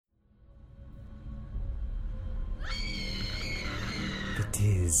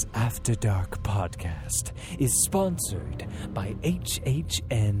Today's After Dark podcast is sponsored by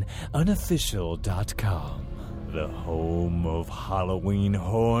HHNUnofficial.com, the home of Halloween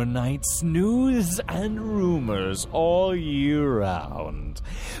Horror Nights news and rumors all year round.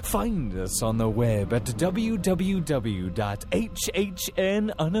 Find us on the web at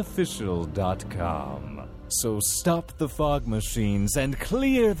www.hhnunofficial.com. So stop the fog machines and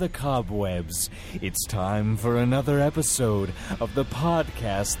clear the cobwebs. It's time for another episode of the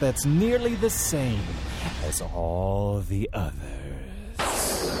podcast that's nearly the same as all the others.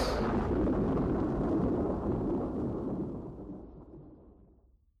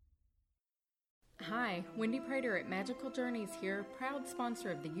 Hi, Wendy Prater at Magical Journeys here, proud sponsor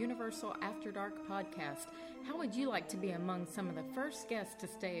of the Universal After Dark podcast. How would you like to be among some of the first guests to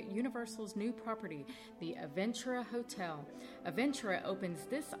stay at Universal's new property, the Aventura Hotel? Aventura opens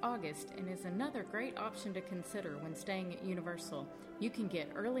this August and is another great option to consider when staying at Universal. You can get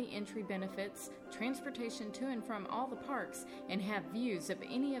early entry benefits, transportation to and from all the parks, and have views of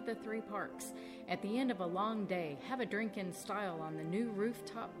any of the 3 parks. At the end of a long day, have a drink in style on the new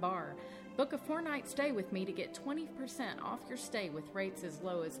rooftop bar. Book a 4-night stay with me to get 20% off your stay with rates as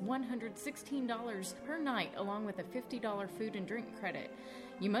low as $116 per night, along with a $50 food and drink credit.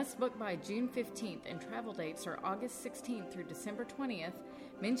 You must book by June 15th, and travel dates are August 16th through December 20th.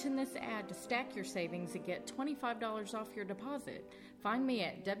 Mention this ad to stack your savings and get $25 off your deposit. Find me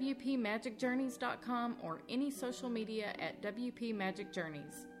at WPMagicJourneys.com or any social media at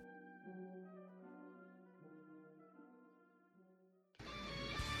WPMagicJourneys.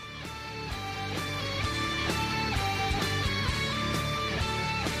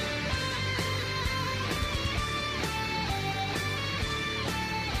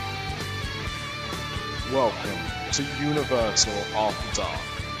 Welcome to Universal After Dark,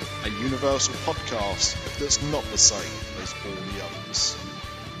 a Universal podcast that's not the same as all the others.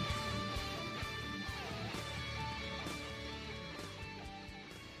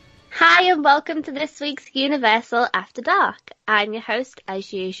 Hi and welcome to this week's Universal After Dark. I'm your host,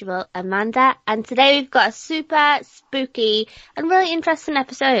 as usual, Amanda, and today we've got a super spooky and really interesting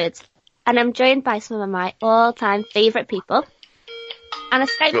episode. And I'm joined by some of my all-time favourite people and a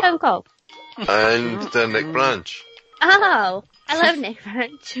Skype phone call. And Nick Branch. Oh, hello Nick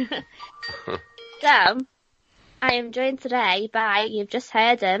Branch. So, I am joined today by, you've just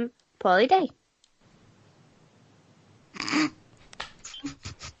heard him, Paulie D.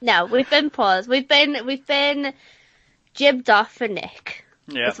 No, we've been paused. We've been jibbed off for Nick.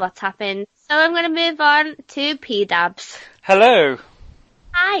 Yeah. That's what's happened. So I'm going to move on to P-Dabs. Hello.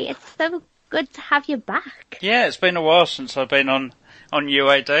 Hi, it's so good to have you back. Yeah, it's been a while since I've been on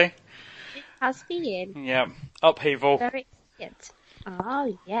UAD. How's been? Yeah, upheaval. Very good.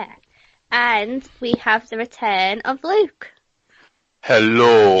 Oh, yeah. And we have the return of Luke.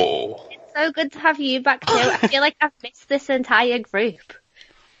 Hello. It's so good to have you back too. I feel like I've missed this entire group.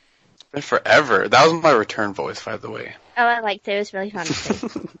 It's been forever. That was my return voice, by the way. Oh, I liked it. It was really fun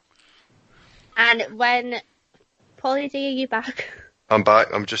too. And when... Paulie D, are you back? I'm back.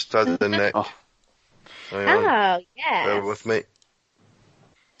 I'm just adding Nick. Oh, yeah. Bear with me.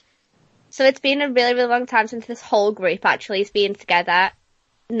 So it's been a really, really long time since this whole group actually has been together,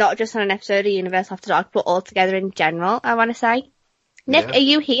 not just on an episode of Universe After Dark, but all together in general, I want to say. Nick, Are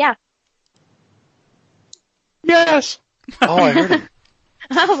you here? Yes! Oh, I heard him.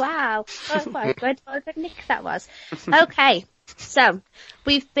 Oh, wow. What a good Nick that was. Okay, so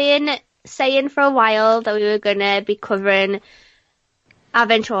we've been saying for a while that we were going to be covering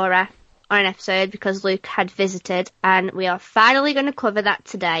Aventura on an episode because Luke had visited, and we are finally going to cover that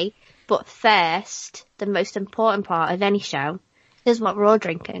today. But first, the most important part of any show is what we're all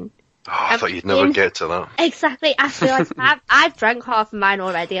drinking. Oh, I thought you'd never get to that. Exactly. I feel like I've drank half of mine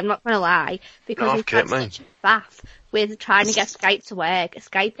already, I'm not going to lie, because we've had such a bath with trying to get Skype to work.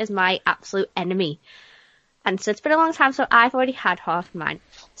 Skype is my absolute enemy. And so it's been a long time, so I've already had half of mine.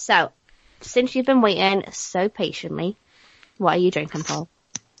 So, since you've been waiting so patiently, what are you drinking, Paul?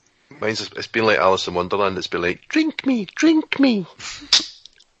 It's been like Alice in Wonderland. It's been like, drink me, drink me.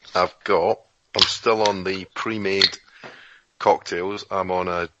 I'm still on the pre-made cocktails. I'm on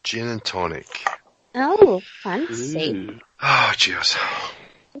a gin and tonic. Oh, fancy. Oh, cheers.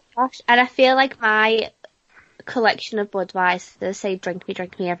 Gosh, and I feel like my collection of Budweiser say drink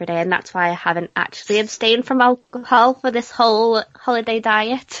me every day, and that's why I haven't actually abstained from alcohol for this whole holiday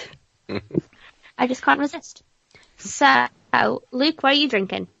diet. I just can't resist. So, Luke, what are you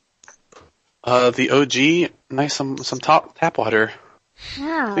drinking? The OG, nice some tap water.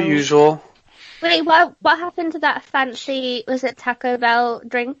 Wow. The usual. Wait, what happened to that fancy, was it Taco Bell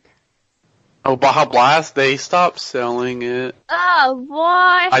drink? Oh, Baja Blast, they stopped selling it. Oh,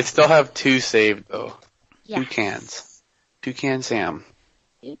 what? I still have 2 saved, though. Yes. 2 cans. 2 can Sam.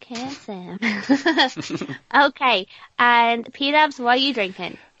 You can, Sam. Okay, and P-Dubs, what are you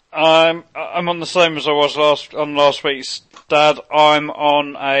drinking? I'm on the same as I was last week's Dad. I'm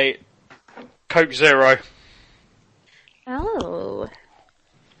on a Coke Zero. Oh.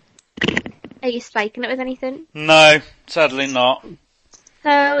 Are you spiking it with anything? No, sadly not.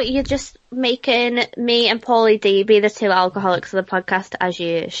 So you're just making me and Paulie D be the 2 alcoholics of the podcast as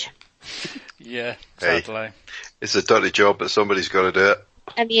usual. Yeah, Hey. sadly. It's a dirty job, but somebody's got to do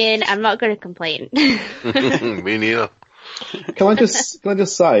I mean, I'm not going to complain. it. Me neither. Can I just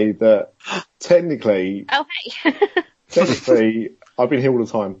say that technically, Oh, hey. I've been here all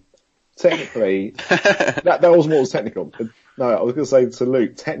the time. Technically, that wasn't what was technical. No, I was going to say to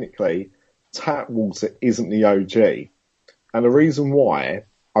Luke, technically, tap water isn't the OG. And the reason why,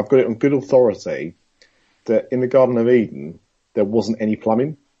 I've got it on good authority, that in the Garden of Eden, there wasn't any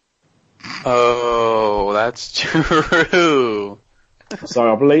plumbing. Oh, that's true.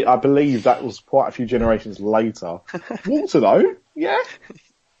 So I believe that was quite a few generations later. Water though, yeah.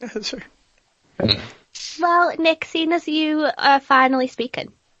 That's true. Well, Nick, seeing as you are finally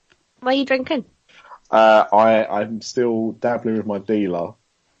speaking, what are you drinking? I'm still dabbling with my dealer,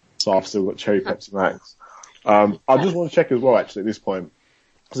 so I've still got Cherry Pepsi Max. I just want to check as well, actually, at this point,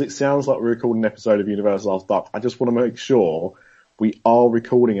 because it sounds like we're recording an episode of Universal After Dark. I just want to make sure we are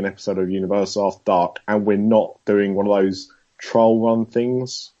recording an episode of Universal After Dark, and we're not doing one of those trial run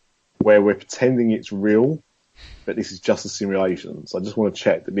things where we're pretending it's real, but this is just a simulation. So I just want to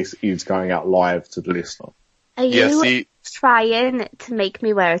check that this is going out live to the listener. Are Yeah, you see- trying to make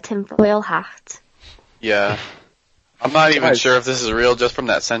me wear a tinfoil hat? Yeah. I'm not even Guys. sure if this is real just from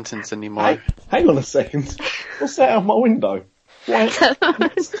that sentence anymore. Hey, hang on a second. What's that out my window? Why?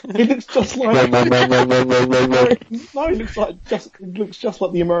 It looks just like no, it looks just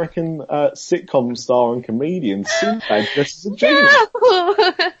like the American sitcom star and comedian Sinbad dressed as a genie. No!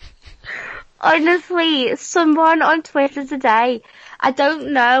 Honestly, someone on Twitter today, I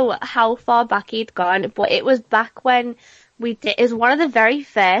don't know how far back he'd gone, but it was back when it was one of the very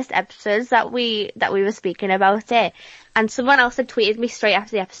first episodes that we were speaking about it. And someone else had tweeted me straight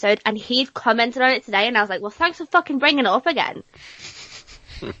after the episode, and he'd commented on it today, and I was like, well, thanks for fucking bringing it up again.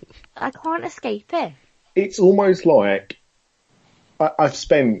 I can't escape it. It's almost like I've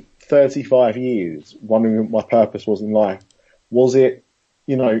spent 35 years wondering what my purpose was in life. Was it,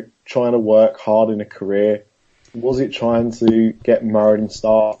 trying to work hard in a career? Was it trying to get married and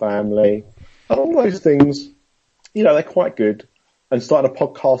start a family? And all those things, they're quite good. And starting a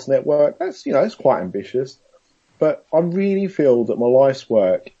podcast network, that's quite ambitious. But I really feel that my life's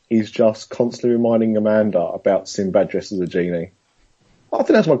work is just constantly reminding Amanda about Sinbad dressed as a genie. I think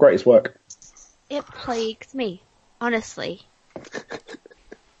that's my greatest work. It plagues me, honestly.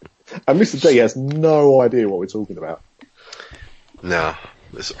 And Mr. D has no idea what we're talking about. Nah,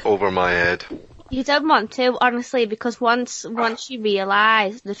 it's over my head. You don't want to, honestly, because once you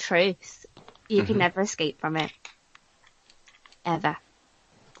realise the truth, you can never escape from it. Ever.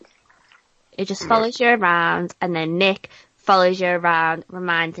 It just follows you around, and then Nick follows you around,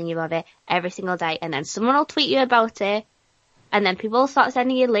 reminding you of it every single day, and then someone will tweet you about it, and then people will start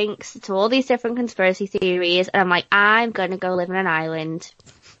sending you links to all these different conspiracy theories, and I'm like, I'm going to go live on an island.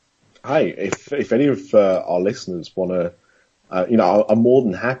 Hey, if any of our listeners want to, I'm more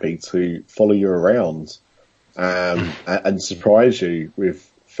than happy to follow you around and surprise you with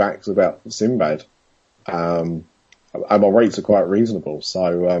facts about Sinbad. And my rates are quite reasonable,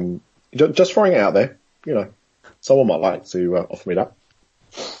 so just throwing it out there, someone might like to offer me that.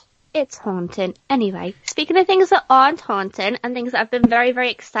 It's haunting. Anyway, speaking of things that aren't haunting and things that I've been very,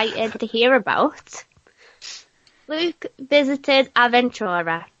 very excited to hear about, Luke visited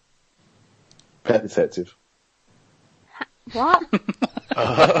Aventura. Pet Detective. What?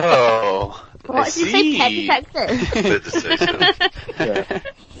 Oh. What did you say, Pet Detective? Bit decisive. Yeah.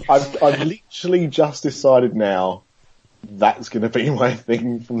 I've literally just decided now that's going to be my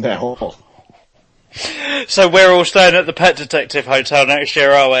thing from now on. So we're all staying at the Pet Detective Hotel next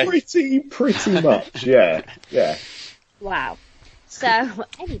year, are we? Pretty much, yeah. Wow. So,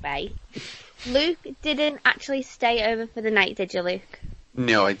 anyway, Luke didn't actually stay over for the night, did you, Luke?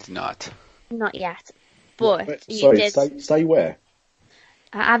 No, I did not. Not yet. But you Sorry, did. stay where?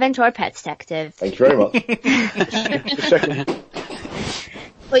 Aventura Pet Detective. Thank you very much. Just checking.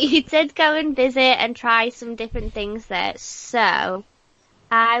 But you did go and visit and try some different things there. So,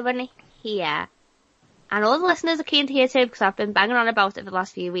 I want to hear, and all the listeners are keen to hear too, because I've been banging on about it for the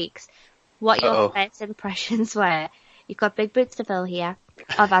last few weeks, what your first impressions were. You've got big boots to fill here.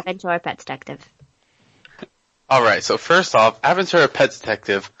 of Aventura Pet Detective? Alright, so first off, Aventura Pet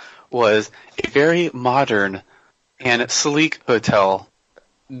Detective was a very modern and sleek hotel.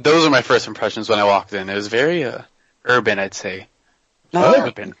 Those are my first impressions when I walked in. It was very urban, I'd say. Not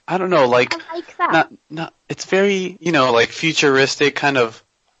urban. I don't know, like, I like that. not. It's very, like futuristic kind of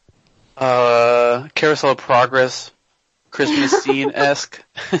Carousel of Progress, Christmas scene-esque.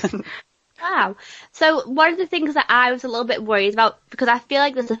 Wow. So one of the things that I was a little bit worried about, because I feel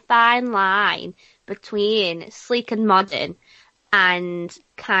like there's a fine line between sleek and modern and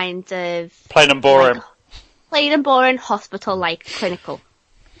kind of Plain and boring. like, plain and boring hospital-like clinical.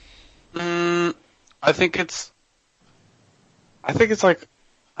 I think it's like,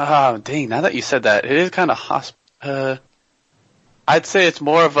 dang, now that you said that, it is kind of I'd say it's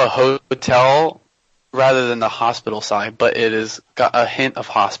more of a hotel rather than the hospital side, but it has got a hint of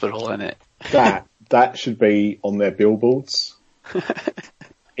hospital in it. That should be on their billboards.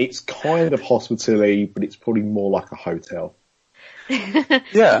 It's kind of hospital-y, but it's probably more like a hotel. Yeah.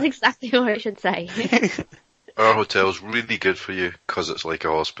 That's exactly what I should say. Our hotel's really good for you because it's like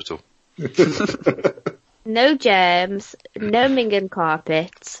a hospital. No germs, no minging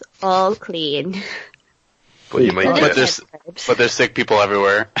carpets, all clean. But you might But get, there's sick people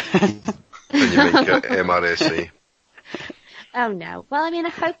everywhere. and you might get MRSA. Oh no. Well, I mean, I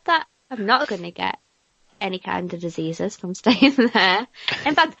hope that I'm not going to get any kind of diseases from staying there.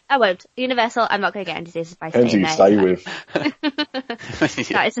 In fact, I won't. Universal, I'm not going to get any diseases by Depends who staying you there. stay with.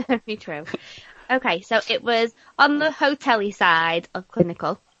 That is very true. Okay, so it was on the hotel-y side of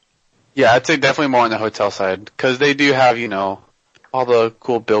clinical. Yeah, I'd say definitely more on the hotel side, because they do have, all the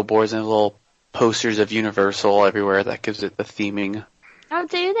cool billboards and little posters of Universal everywhere that gives it the theming. Oh,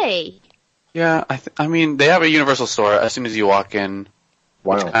 do they? Yeah, I mean, they have a Universal store as soon as you walk in.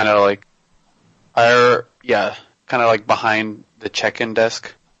 Wow. Which kind of like, kind of like behind the check-in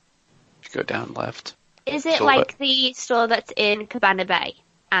desk. You go down left. Is it So, like the store that's in Cabana Bay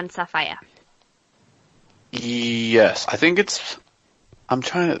and Sapphire? Yes, I think it's. I'm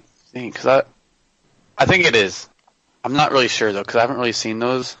trying to think because I think it is. I'm not really sure though because I haven't really seen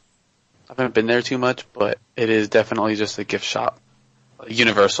those. I haven't been there too much, but it is definitely just a gift shop.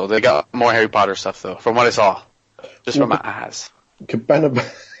 Universal. They got more Harry Potter stuff though, from what I saw, just from my eyes. Cabana Bay,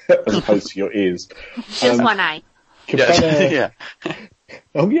 as opposed to your ears. Just one eye. Cabana, Yeah.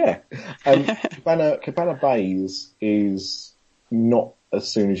 Oh yeah. Cabana Bays is not as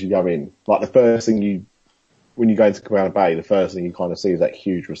soon as you go in. Like the first thing when you go into Cabana Bay, the first thing you kind of see is that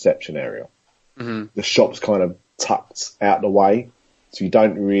huge reception area. Mm-hmm. The shop's kind of tucked out the way, so you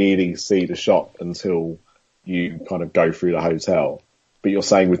don't really see the shop until you kind of go through the hotel. But you're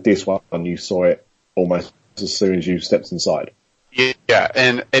saying with this one, you saw it almost as soon as you stepped inside. Yeah,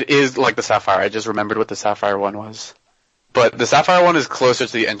 and it is like the Sapphire. I just remembered what the Sapphire one was. But the Sapphire one is closer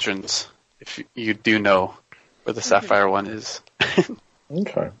to the entrance, if you do know where the Sapphire one is.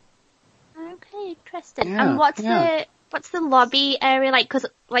 Okay. Okay, interesting. Yeah, And what's the lobby area like? Because,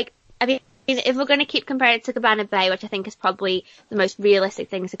 I mean, if we're going to keep comparing it to Cabana Bay, which I think is probably the most realistic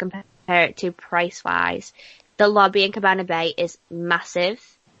thing to compare it to price-wise, the lobby in Cabana Bay is massive.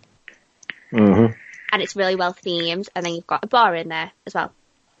 Mm-hmm. And it's really well themed, and then you've got a bar in there as well.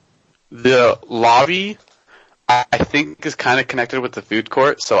 The lobby, I think, is kind of connected with the food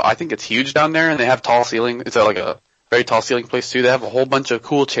court, so I think it's huge down there, and they have tall ceiling. It's like a very tall ceiling place too. They have a whole bunch of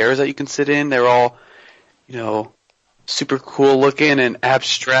cool chairs that you can sit in. They're all, super cool looking and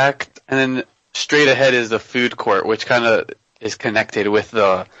abstract. And then straight ahead is the food court, which kind of is connected with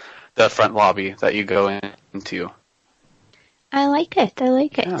the front lobby that you go into. I like it.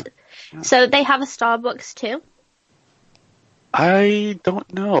 Yeah. So they have a Starbucks too? I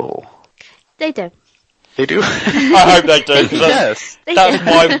don't know. They do. They do? I hope they do. 'Cause Yes.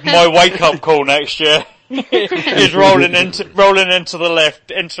 that's my wake up call next year. Is rolling into the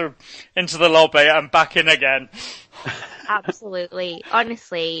lift, into the lobby and back in again. Absolutely.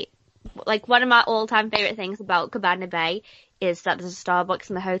 Honestly, like one of my all-time favourite things about Cabana Bay is that there's a Starbucks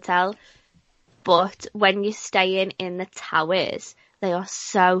in the hotel, but when you're staying in the towers, they are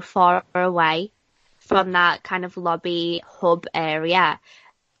so far away from that kind of lobby hub area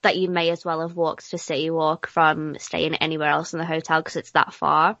that you may as well have walked to City Walk from staying anywhere else in the hotel because it's that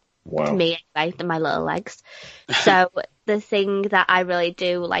far. Wow. To me, anyway, than my little legs. So the thing that I really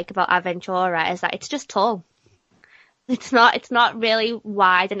do like about Aventura is that it's just tall. It's not really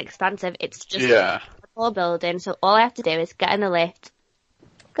wide and expansive. It's just a tall building. So all I have to do is get in the lift,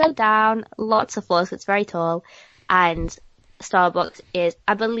 go down, lots of floors. It's very tall, and Starbucks is,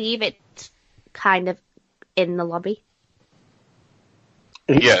 I believe, it's kind of in the lobby.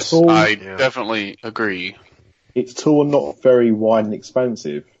 It's Yes, tall. I definitely agree. It's tall and not very wide and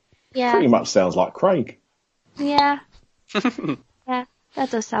expansive. Yeah. Pretty much sounds like Craig. Yeah. Yeah,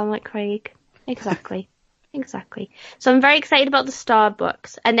 that does sound like Craig. Exactly. Exactly. So I'm very excited about the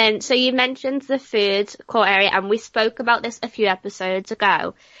Starbucks. And then, so you mentioned the food court area, and we spoke about this a few episodes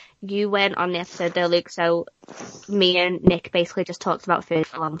ago. You went on the episode though, Luke, so me and Nick basically just talked about food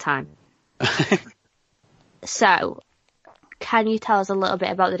for a long time. So, can you tell us a little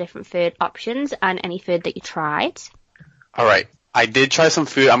bit about the different food options and any food that you tried? All right. I did try some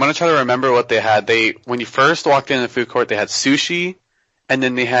food. I'm going to try to remember what they had. When you first walked in the food court, they had sushi, and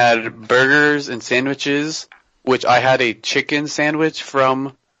then they had burgers and sandwiches, which I had a chicken sandwich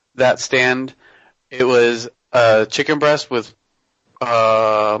from that stand. It was a chicken breast with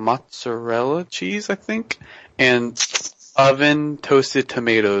mozzarella cheese, I think, and oven toasted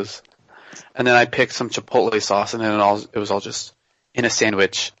tomatoes. And then I picked some chipotle sauce, and then it was all just in a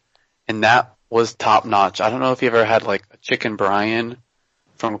sandwich. And that was top notch. I don't know if you ever had like a chicken brine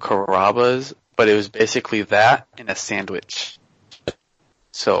from Carrabba's, but it was basically that in a sandwich.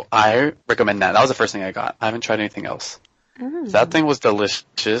 So I recommend that. That was the first thing I got. I haven't tried anything else. So that thing was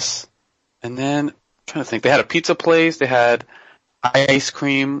delicious. And then, I'm trying to think, they had a pizza place. They had ice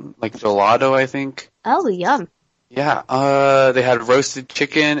cream, like gelato, I think. Oh, yum. Yeah, they had roasted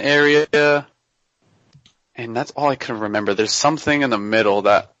chicken area, and that's all I can remember. There's something in the middle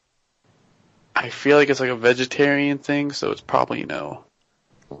that I feel like it's like a vegetarian thing, so it's probably,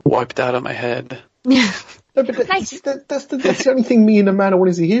 wiped out of my head. No, but that's the only thing me and Amanda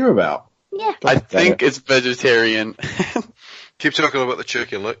wanted to hear about. Yeah. I think it's vegetarian. Keep talking about the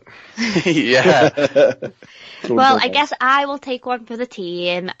chicken, look. Yeah. Well, I guess I will take one for the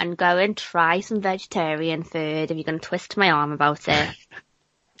team and go and try some vegetarian food if you're going to twist my arm about it.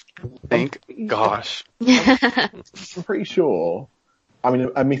 Thank gosh. I'm pretty sure. I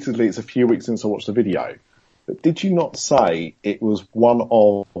mean, admittedly, it's a few weeks since I watched the video. But did you not say it was one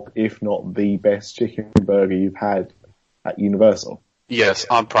of, if not the best chicken burger you've had at Universal? Yes,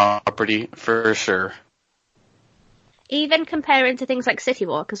 on property, for sure. Even comparing to things like City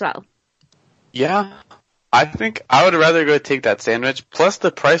Walk as well. Yeah. I think I would rather go take that sandwich. Plus, the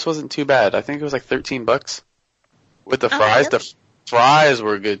price wasn't too bad. I think it was like $13 with the fries. Really? The fries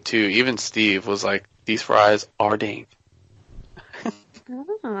were good too. Even Steve was like, "These fries are dang."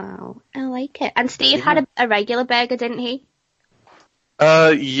 Oh, I like it. And Steve had a regular burger, didn't he?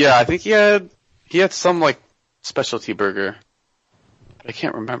 Yeah. I think he had some like specialty burger. I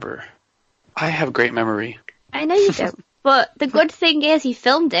can't remember. I have great memory. I know you do. But the good thing is he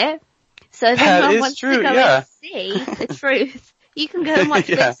filmed it. So if That anyone is wants true, to go yeah. and see the truth, you can go and watch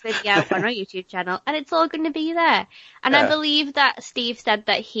Yeah. this video on our YouTube channel, and it's all going to be there. And I Yeah. believe that Steve said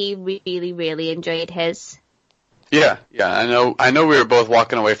that he really, really enjoyed his. Yeah. I know we were both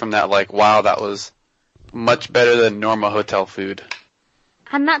walking away from that like, wow, that was much better than normal hotel food.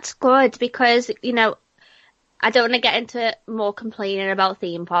 And that's good because, I don't want to get into more complaining about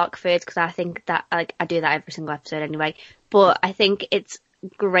theme park foods because I think that, I do that every single episode anyway. But I think it's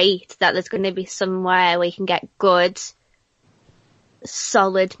great that there's going to be somewhere where you can get good,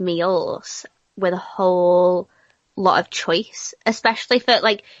 solid meals with a whole lot of choice, especially for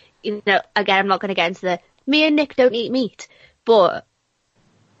again, I'm not going to get into me and Nick don't eat meat, but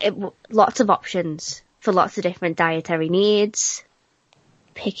lots of options for lots of different dietary needs,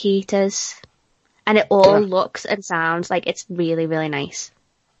 picky eaters, and it all looks and sounds like it's really, really nice.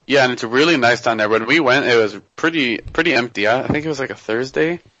 Yeah, and it's really nice down there. When we went, it was pretty empty. I think it was like a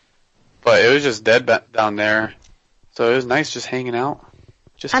Thursday, but it was just dead down there. So it was nice just hanging out.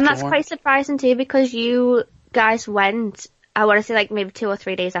 And that's quite surprising too because you guys went, I want to say maybe 2 or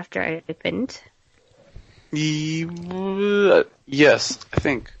 3 days after it opened. Yes, I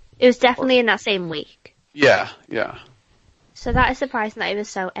think. It was definitely in that same week. Yeah. So that is surprising that it was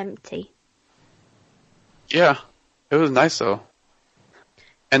so empty. Yeah, it was nice though.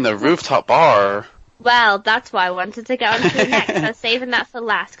 And the rooftop bar. Well, that's why I wanted to get on to next. I was saving that for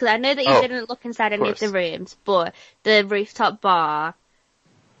last because I know that you didn't look inside any of the rooms, but the rooftop bar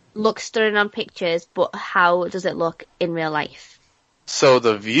looks stunning on pictures, but how does it look in real life? So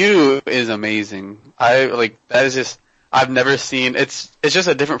the view is amazing. I've never seen, it's just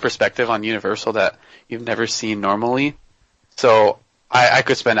a different perspective on Universal that you've never seen normally. So I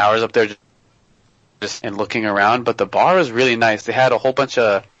could spend hours up there just and looking around, but the bar is really nice. They had a whole bunch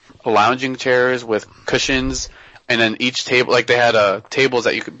of lounging chairs with cushions, and then each table, they had tables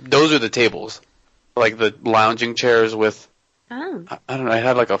that those are the tables. Like the lounging chairs with, I don't know, it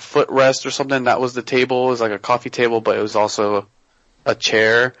had like a footrest or something. That was the table. It was like a coffee table, but it was also a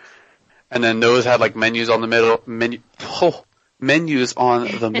chair. And then those had menus on the middle. Menus on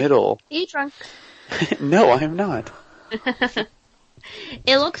the middle. Are you drunk? No, I am not.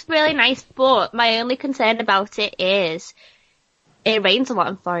 It looks really nice, but my only concern about it is it rains a lot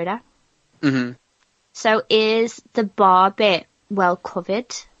in Florida. Hmm. So is the bar bit well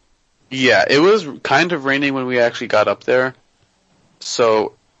covered? Yeah, it was kind of raining when we actually got up there.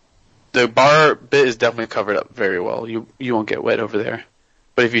 So the bar bit is definitely covered up very well. You won't get wet over there.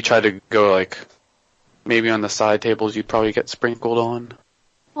 But if you try to go like maybe on the side tables, you'd probably get sprinkled on.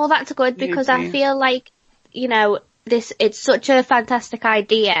 Well, that's good because I Maybe. feel like, it's such a fantastic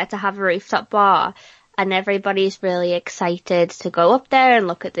idea to have a rooftop bar, and everybody's really excited to go up there and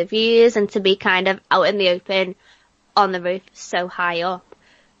look at the views and to be kind of out in the open on the roof so high up.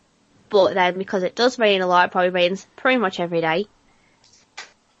 But then because it does rain a lot, it probably rains pretty much every day.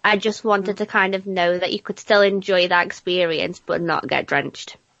 I just wanted to kind of know that you could still enjoy that experience but not get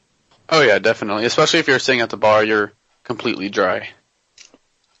drenched. Oh yeah, definitely. Especially if you're sitting at the bar, you're completely dry.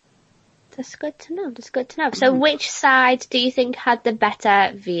 That's good to know. So which side do you think had the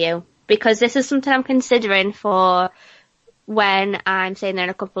better view? Because this is something I'm considering for when I'm staying there in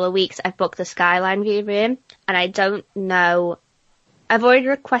a couple of weeks. I've booked the Skyline View room, and I don't know. I've already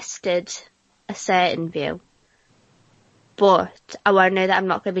requested a certain view, but I want to know that I'm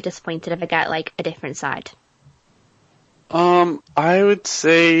not going to be disappointed if I get like a different side. I would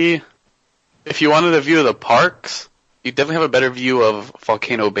say if you wanted a view of the parks, you definitely have a better view of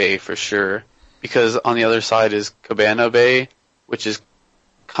Volcano Bay for sure, because on the other side is Cabana Bay, which is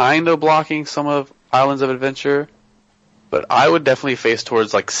kind of blocking some of Islands of Adventure. But I would definitely face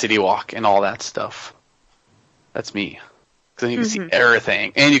towards like City Walk and all that stuff. That's me. Because then you can see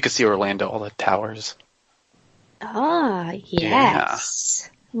everything, and you can see Orlando, all the towers. Ah, yes.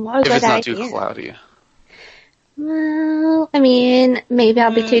 What a If good it's not idea. too cloudy. Well, I mean, maybe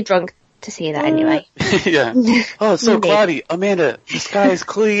I'll be too drunk to see that anyway. Yeah. Oh, it's so Maybe. cloudy. Amanda, the sky is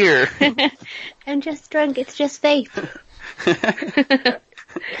clear. I'm just drunk. It's just faith.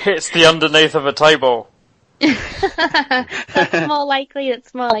 It's the underneath of a table. That's more likely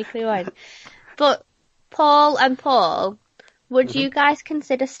one. But Paul and Paul, would you guys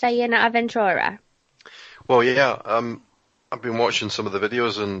consider staying at Aventura? Well, yeah, I've been watching some of the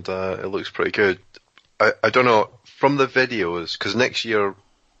videos and it looks pretty good. I don't know, from the videos, because next year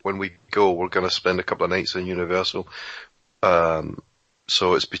when we go, we're going to spend a couple of nights in Universal.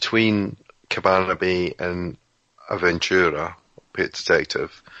 So it's between Cabana Bay and Aventura, Pet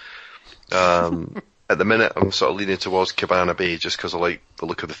Detective. At the minute, I'm sort of leaning towards Cabana Bay just because I like the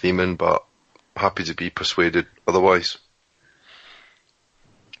look of the theming, but happy to be persuaded otherwise.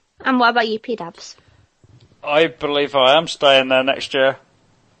 And what about you, P-Dubs? I believe I am staying there next year.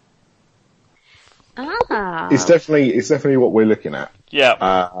 Ah. It's definitely what we're looking at. Yeah.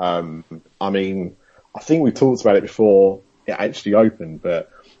 I mean, I think we talked about it before it actually opened, but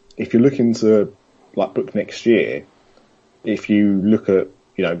if you're looking to like book next year, if you look at,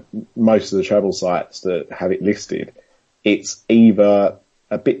 most of the travel sites that have it listed, it's either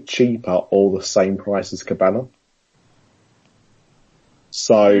a bit cheaper or the same price as Cabana.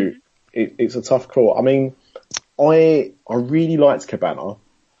 So it's a tough call. I mean, I really liked Cabana,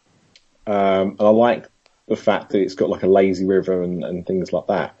 and I like the fact that it's got like a lazy river and things like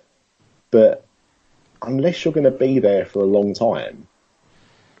that. But unless you're going to be there for a long time,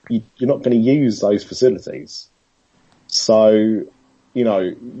 you're not going to use those facilities. So,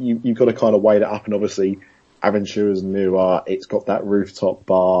 you've got to kind of weigh that up, and obviously Aventura's newer, it's got that rooftop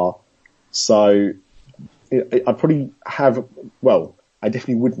bar. So I'd probably I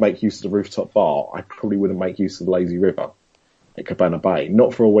definitely would make use of the rooftop bar. I probably wouldn't make use of the lazy river at Cabana Bay,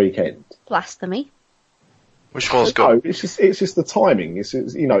 not for a weekend. Blasphemy. Which one's No, got? it's just the timing. It's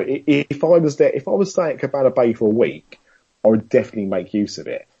if I was there, if I was staying at Cabana Bay for a week, I would definitely make use of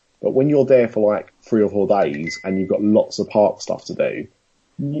it. But when you're there for like 3 or 4 days and you've got lots of park stuff to do,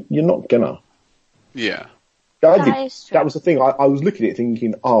 you're not gonna. Yeah. That was the thing. I was looking at it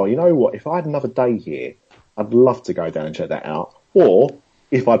thinking, oh, you know what? If I had another day here, I'd love to go down and check that out. Or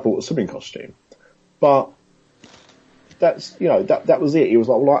if I bought a swimming costume. But that's, that was it. It was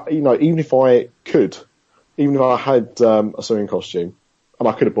like, even if I could, even if I had a swimming costume, and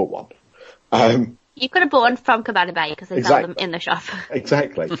I could have bought one. You could have bought one from Cabana Bay because they sell them in the shop.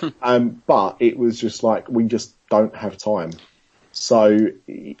 Exactly. But it was just like, we just don't have time. So,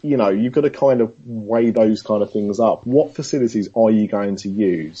 you've got to kind of weigh those kind of things up. What facilities are you going to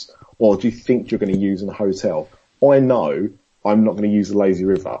use? Or do you think you're going to use in a hotel? I know I'm not going to use the lazy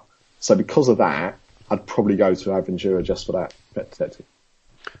river. So because of that, I'd probably go to Aventura just for that Pet Detective.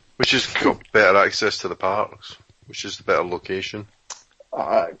 Which has got better access to the parks, which is the better location.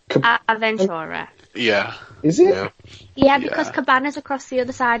 Aventura. Yeah. Is it? Yeah. Yeah, because Yeah. Cabana's across the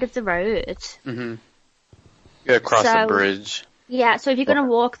other side of the road. Mm-hmm. You gotta cross the So- bridge. Yeah, so if you're going to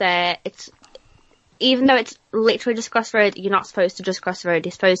walk there, even though it's literally just across the road, you're not supposed to just cross the road.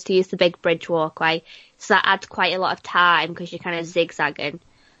 You're supposed to use the big bridge walkway. So that adds quite a lot of time because you're kind of zigzagging.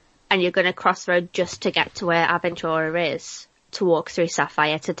 And you're going to cross the road just to get to where Aventura is, to walk through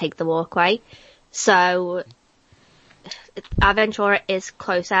Sapphire to take the walkway. So Aventura is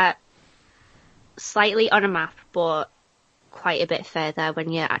closer, slightly on a map, but quite a bit further when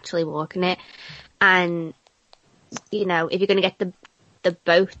you're actually walking it. And, you know, if you're going to get the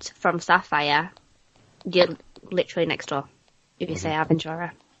boat from Sapphire, you're literally next door, if you say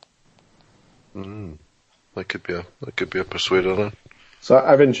Aventura. That could be a persuader then. So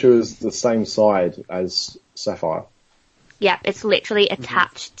Aventura is the same side as Sapphire. Yeah, it's literally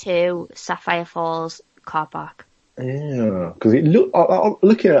attached to Sapphire Falls car park. Yeah, because it looked.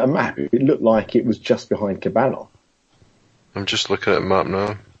 Looking at a map, it looked like it was just behind Cabana. I'm just looking at the map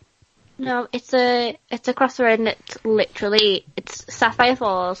now. No, it's across the road, and it's Sapphire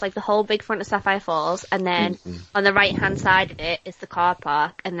Falls, like the whole big front of Sapphire Falls, and then on the right hand side of it is the car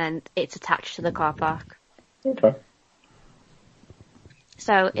park, and then it's attached to the car park. Okay.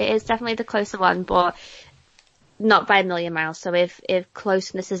 So it is definitely the closer one, but not by a million miles. So if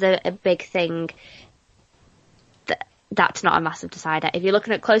closeness is a big thing, that's not a massive decider. If you're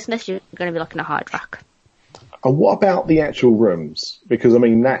looking at closeness, you're going to be looking at Hard Rock. And what about the actual rooms? Because I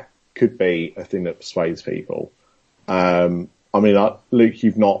mean, that could be a thing that persuades people. I mean, Luke,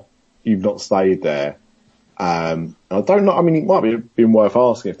 you've not stayed there. I don't know. I mean, it might be been worth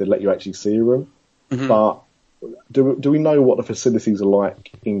asking if they'd let you actually see a room. But do we know what the facilities are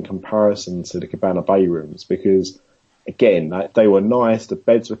like in comparison to the Cabana Bay rooms? Because again, they were nice, the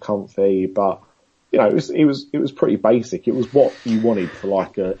beds were comfy, but you know, it was pretty basic. It was what you wanted for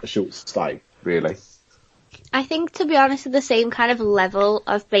like a short stay, really. I think, to be honest, at the same kind of level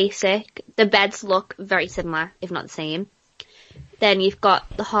of basic, the beds look very similar, if not the same. Then you've got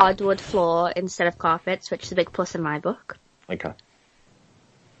the hardwood floor instead of carpets, which is a big plus in my book. Okay.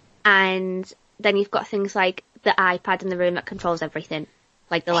 And then you've got things like the iPad in the room that controls everything,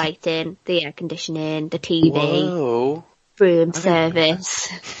 like the lighting, the air conditioning, the TV, Whoa. room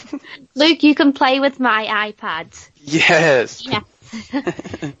service. Luke, you can play with my iPad. Yes. Yes.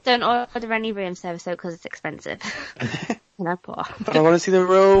 Don't order any room service though, because it's expensive. And I'm poor. But I want to see the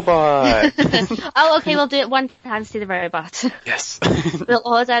robot. Oh, okay, we'll do it one time to see the robot. Yes. We'll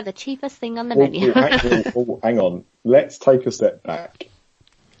order the cheapest thing on the menu. Hang on. Let's take a step back.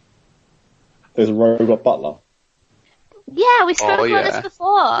 There's a robot butler. Yeah, we spoke Oh, about yeah. this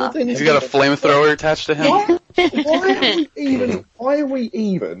before. He's got a flamethrower attached to him. Why are we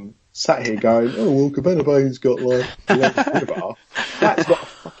even sat here going, oh, well, Cabana Bay's got like a robot. That's not a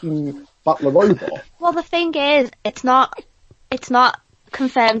fucking butler robot. Well, the thing is, it's not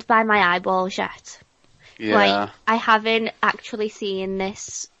confirmed by my eyeballs yet. Yeah. Like, I haven't actually seen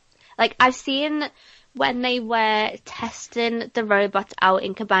this. Like, I've seen when they were testing the robot out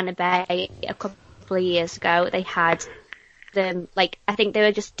in Cabana Bay a couple of years ago, they had them, like, I think they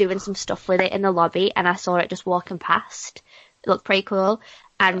were just doing some stuff with it in the lobby, and I saw it just walking past. It looked pretty cool.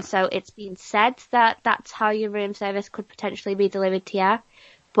 And so it's been said that that's how your room service could potentially be delivered to you,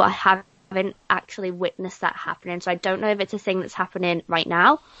 but I haven't actually witnessed that happening. So I don't know if it's a thing that's happening right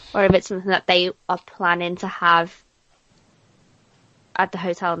now, or if it's something that they are planning to have at the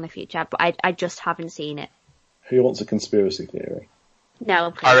hotel in the future, but I just haven't seen it. Who wants a conspiracy theory?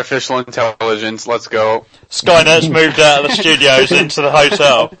 No. Please. Artificial intelligence, let's go. Skynet's moved out of the studios into the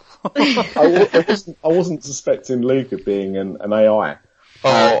hotel. I wasn't suspecting Luke of being an AI.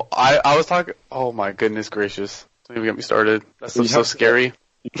 Oh, I was talking. Oh my goodness gracious! Don't even get me started. That's so scary.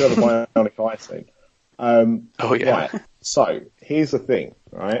 You could have a bionic eye soon. Oh yeah. Right. So here's the thing,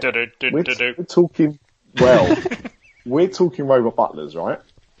 right? Do-do-do-do-do. We're talking. We're talking robot butlers, right?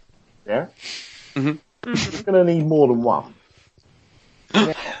 Yeah. Mhm. You're gonna need more than one.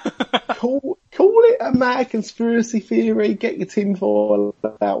 Yeah. Call it a mad conspiracy theory. Get your tinfoil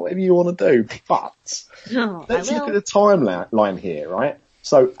out, whatever you want to do. But No, let's I look will. at the timeline here, right?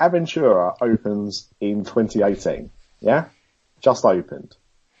 So Aventura opens in 2018. Yeah, just opened.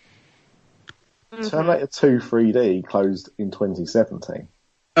 Terminator 2 3D closed in 2017.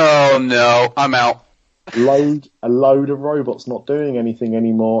 Oh no, I'm out. A load of robots not doing anything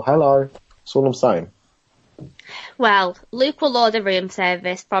anymore. Hello, that's all I'm saying. Well, Luke will order room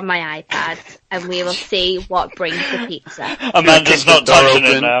service from my iPad, and we will see what brings the pizza. Amanda's not the door touching it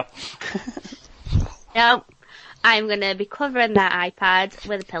open. now. No, I'm going to be covering that iPad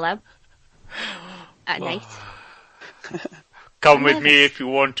with a pillow at night. Come with me if you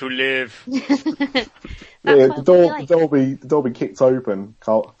want to live. Yeah, the door be kicked open.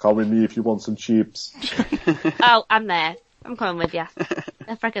 Come with me if you want some chips. Oh, I'm there. I'm coming with you.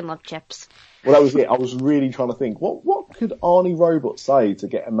 I freaking love chips. Well, that was it. I was really trying to think, what could Arnie Robot say to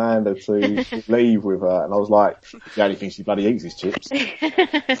get Amanda to leave with her? And I was like, the only thing she bloody eats is chips.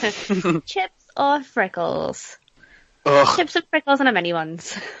 Chips or Frickles? Ugh. Chips and Frickles and many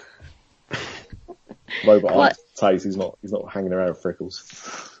ones. Robot taste. He's not hanging around with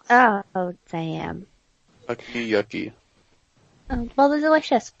Frickles. Oh, damn. Yucky. Oh, well, they're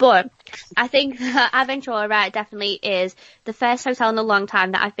delicious. But I think that Aventura definitely is the first hotel in a long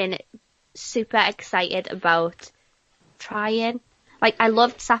time that I've been super excited about trying. Like, I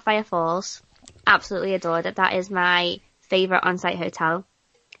loved Sapphire Falls. Absolutely adored it. That is my favourite on-site hotel.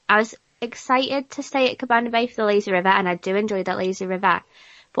 I was excited to stay at Cabana Bay for the lazy river, and I do enjoy that lazy river.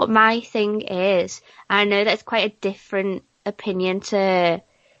 But my thing is, I know that it's quite a different opinion to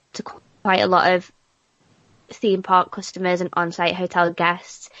quite a lot of theme park customers and on-site hotel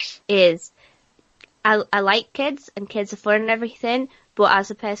guests, is I like kids, and kids are fun and everything, but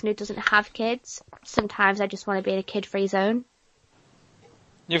as a person who doesn't have kids, sometimes I just want to be in a kid-free zone.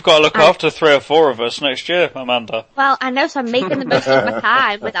 You've got to look after 3 or 4 of us next year, Amanda. Well, I know, so I'm making the most of my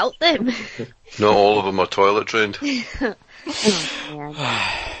time without them. Not all of them are toilet trained. Oh, man.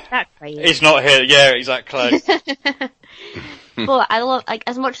 That's crazy. He's not here. Yeah, exactly. But I love, like,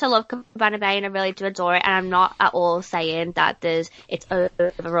 as much as I love Cabana Bay and I really do adore it, and I'm not at all saying that it's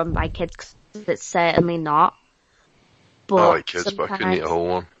overrun by kids, 'cause it's certainly not. But I like kids, but I couldn't eat a whole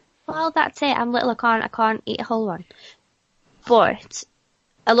one. Well, that's it. I'm little. I can't eat a whole one. But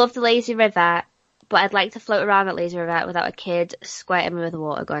I love the lazy river, but I'd like to float around that lazy river without a kid squirting me with a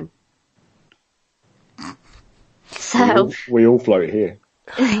water gun. So we all float here.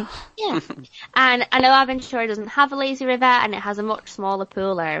 Yeah. And I know Aventura doesn't have a lazy river, and it has a much smaller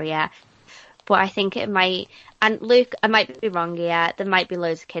pool area, but I think it might, and Luke, I might be wrong here, there might be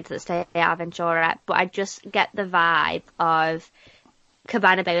loads of kids that stay at Aventura, but I just get the vibe of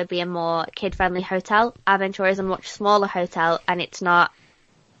Cabana Bay would be a more kid-friendly hotel. Aventura is a much smaller hotel, and it's not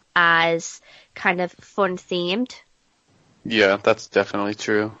as kind of fun-themed. Yeah, that's definitely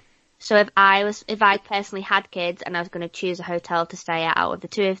true. So if I personally had kids and I was going to choose a hotel to stay at out of the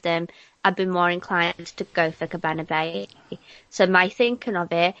two of them, I'd be more inclined to go for Cabana Bay. So my thinking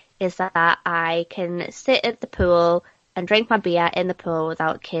of it is that I can sit at the pool and drink my beer in the pool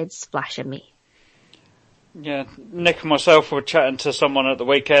without kids splashing me. Yeah, Nick and myself were chatting to someone at the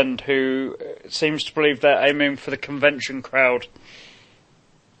weekend who seems to believe they're aiming for the convention crowd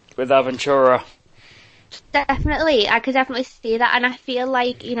with Aventura. Definitely, I could definitely see that, and I feel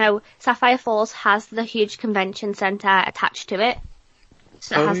like, Sapphire Falls has the huge convention centre attached to it.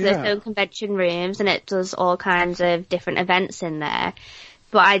 So it has its own convention rooms, and it does all kinds of different events in there.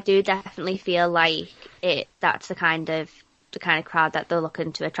 But I do definitely feel like that's the kind of crowd that they're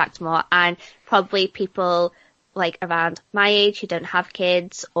looking to attract more, and probably people like around my age who don't have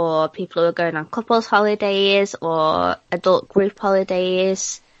kids, or people who are going on couples holidays or adult group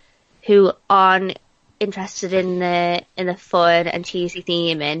holidays, who aren't interested in the fun and cheesy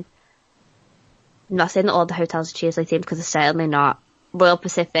theming. I'm not saying that all the hotels are cheesily themed, because they're certainly not. Royal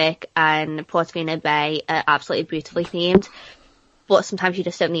Pacific and Portofino Bay are absolutely beautifully themed, but sometimes you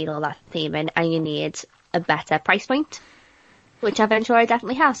just don't need all that theming, and you need a better price point, which Aventura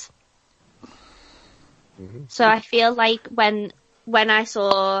definitely has. Mm-hmm. So I feel like when I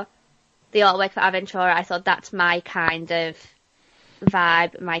saw the artwork for Aventura, I thought that's my kind of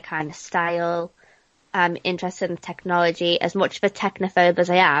vibe, my kind of style. I'm interested in technology. As much of a technophobe as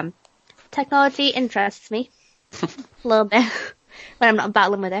I am, technology interests me a little bit when I'm not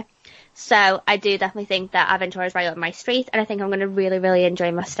battling with it. So I do definitely think that Aventura is right up my street, and I think I'm going to really, really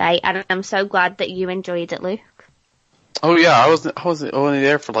enjoy my stay. And I'm so glad that you enjoyed it, Luke. Oh yeah, I was only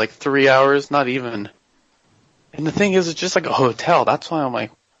there for like 3 hours, not even. And the thing is, it's just like a hotel. That's why I'm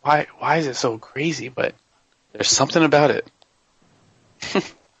like, why is it so crazy? But there's something about it.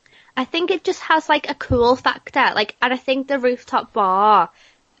 I think it just has like a cool factor, and I think the rooftop bar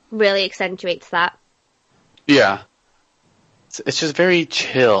really accentuates that. Yeah, it's just very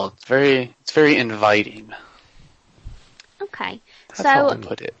chill. It's very inviting. Okay, that's how I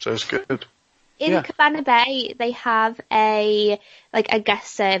put it. Sounds good. In Cabana Bay, they have a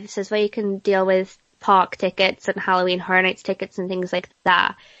guest services where you can deal with park tickets and Halloween Horror Nights tickets and things like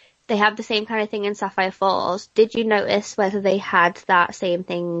that. They have the same kind of thing in Sapphire Falls. Did you notice whether they had that same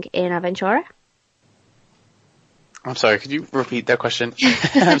thing in Aventura? I'm sorry, could you repeat that question?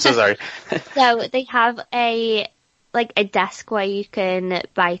 I'm so sorry. So they have a desk where you can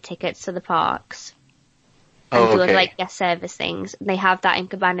buy tickets to the parks. and Oh, doing okay. like guest service things. They have that in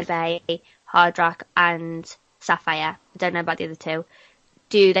Cabana Bay, Hard Rock, and Sapphire. I don't know about the other two.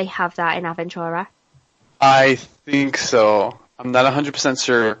 Do they have that in Aventura? I think so. I'm not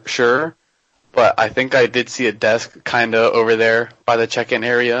 100% sure, but I think I did see a desk kind of over there by the check-in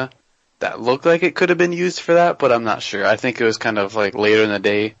area that looked like it could have been used for that, but I'm not sure. I think it was kind of like later in the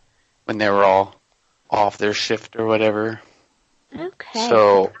day when they were all off their shift or whatever. Okay.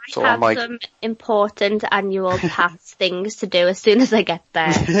 So I have I'm like, some important annual pass things to do as soon as I get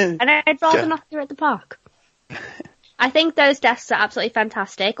there. And I'd rather Yeah. not do it at the park. I think those desks are absolutely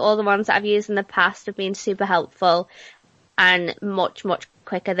fantastic. All the ones that I've used in the past have been super helpful and much, much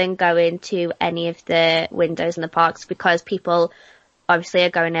quicker than going to any of the windows in the parks, because people obviously are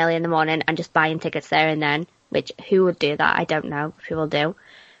going early in the morning and just buying tickets there and then, which who would do that? I don't know. People do.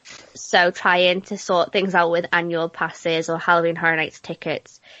 So trying to sort things out with annual passes or Halloween Horror Nights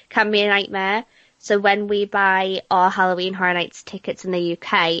tickets can be a nightmare. So when we buy our Halloween Horror Nights tickets in the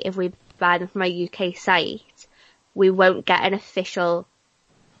UK, if we buy them from a UK site, we won't get an official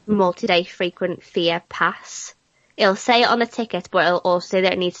multi-day frequent fear pass. It'll say it on the ticket, but it'll also say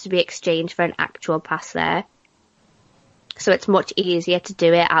that it needs to be exchanged for an actual pass there. So it's much easier to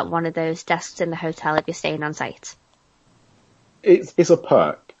do it at one of those desks in the hotel if you're staying on site. It's a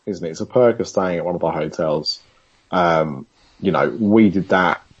perk, isn't it? It's a perk of staying at one of our hotels. We did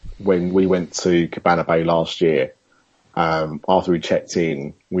that when we went to Cabana Bay last year. After we checked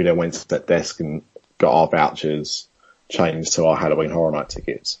in, we then went to that desk and got our vouchers changed to our Halloween Horror Night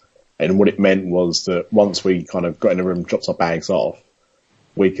tickets. And what it meant was that once we kind of got in the room, dropped our bags off,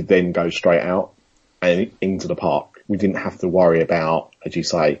 we could then go straight out and into the park. We didn't have to worry about, as you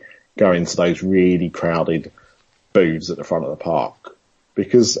say, going to those really crowded booths at the front of the park,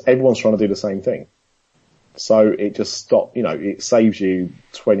 because everyone's trying to do the same thing. So it just stopped, it saves you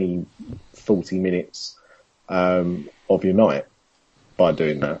 20, 40 minutes of your night by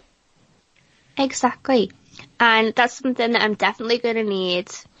doing that. Exactly. And that's something that I'm definitely going to need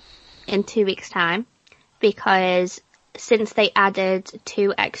in 2 weeks' time, because since they added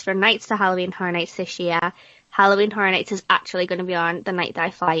 2 extra nights to Halloween Horror Nights this year, Halloween Horror Nights is actually going to be on the night that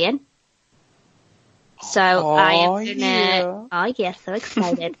I fly in. So I am going to... Oh, yeah, so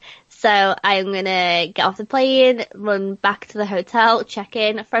excited. So I'm going to get off the plane, run back to the hotel, check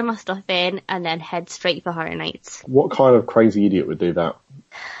in, throw my stuff in, and then head straight for Horror Nights. What kind of crazy idiot would do that?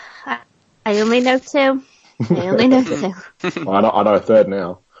 I only know 2. I only know 2. I know a third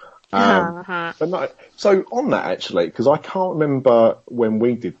now. Uh-huh. But no, so on that actually, because I can't remember when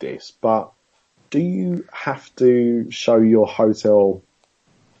we did this, but do you have to show your hotel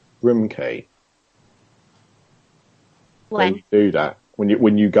room key when you do that?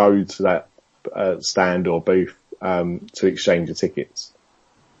 When you go to that stand or booth to exchange your tickets?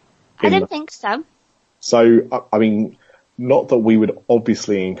 I don't think so. So, I mean, not that we would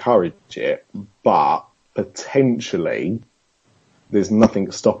obviously encourage it, but potentially there's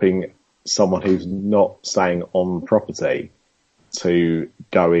nothing stopping someone who's not staying on property to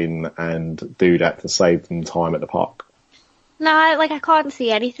go in and do that to save them time at the park. No, I can't see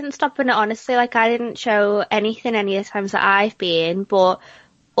anything stopping it, honestly. I didn't show anything any of the times that I've been, but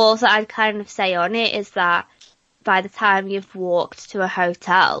also I'd kind of say on it is that by the time you've walked to a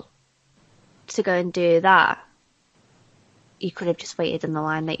hotel to go and do that, you could have just waited in the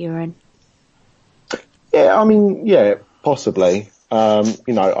line that you were in. Yeah, I mean, yeah, possibly. It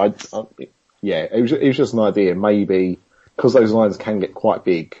was just an idea. Maybe because those lines can get quite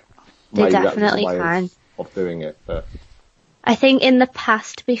big. They maybe definitely that was a way can. of doing it, but I think in the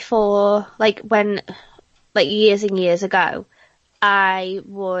past before, years and years ago, I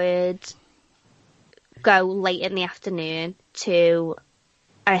would go late in the afternoon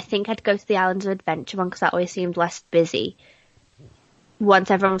I think I'd go to the Islands of Adventure one because that always seemed less busy.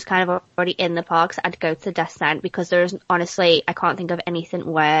 Once everyone was kind of already in the parks, I'd go to the Descent because honestly, I can't think of anything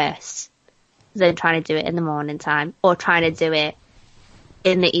worse than trying to do it in the morning time or trying to do it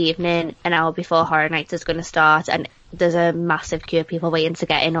in the evening, an hour before Horror Nights is going to start, and there's a massive queue of people waiting to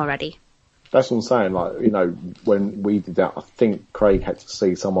get in already. that's what I'm saying. When we did that, I think Craig had to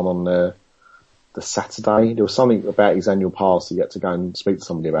see someone on the Saturday. There was something about his annual pass he had to go and speak to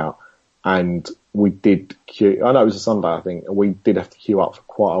somebody about. And we did queue. I know it was a Sunday, I think, and we did have to queue up for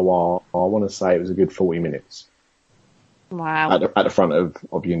quite a while. I want to say it was a good 40 minutes. Wow. At the front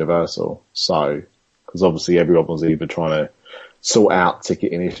of Universal. So, because obviously everyone was either trying to sort out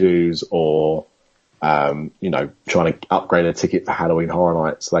ticketing issues or, trying to upgrade a ticket for Halloween Horror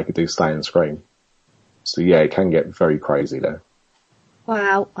Nights so they could do Stay and Scream. So yeah, it can get very crazy there.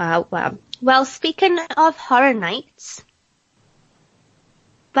 Wow. Well, speaking of Horror Nights,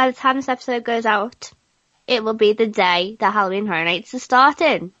 by the time this episode goes out, it will be the day that Halloween Horror Nights is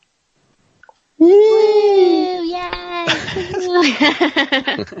starting. Woo! Yay!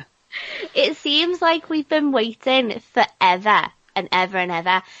 It seems like we've been waiting forever and ever and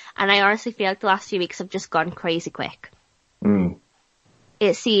ever, and I honestly feel like the last few weeks have just gone crazy quick.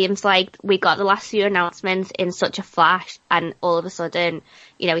 It seems like we got the last few announcements in such a flash, and all of a sudden,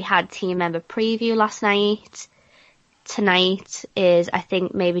 we had team member preview last night. Tonight is, I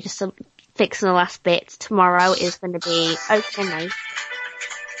think, maybe just fixing the last bit. Tomorrow is going to be opening night.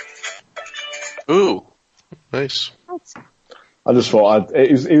 Ooh, nice. I just thought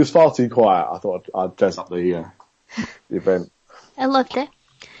it was far too quiet. I thought I'd dress up the event. I loved it.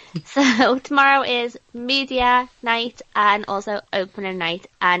 So tomorrow is media night and also opening night,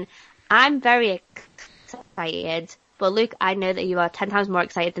 and I'm very excited. But Luke, I know that you are 10 times more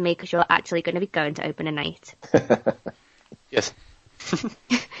excited than me because you're actually going to be going to opening night. Yes.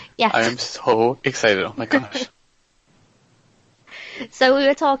 Yes. I am so excited. Oh my gosh. So we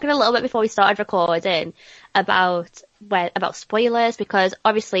were talking a little bit before we started recording about spoilers, because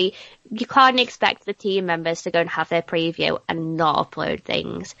obviously you can't expect the team members to go and have their preview and not upload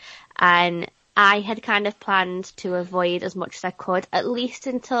things. And I had kind of planned to avoid as much as I could, at least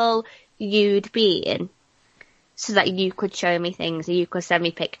until you'd be in, so that you could show me things, you could send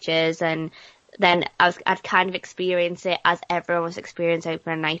me pictures, and then I'd kind of experience it as everyone was experiencing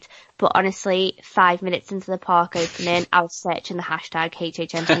opening night. But honestly, 5 minutes into the park opening, I was searching the hashtag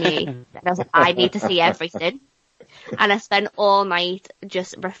HHN28, and I was like, I need to see everything. And I spent all night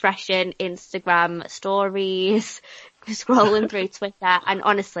just refreshing Instagram stories, scrolling through Twitter, and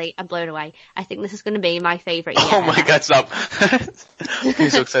honestly, I'm blown away. I think this is going to be my favourite year. Oh my god, stop. I'm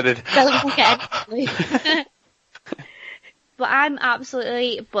so excited. Don't forget. But I'm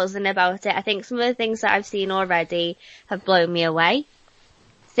absolutely buzzing about it. I think some of the things that I've seen already have blown me away.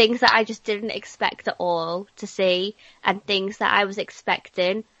 Things that I just didn't expect at all to see, and things that I was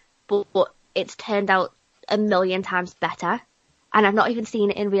expecting, but it's turned out a million times better. And I've not even seen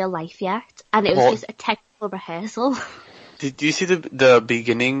it in real life yet. And it was just a technical rehearsal. Did you see the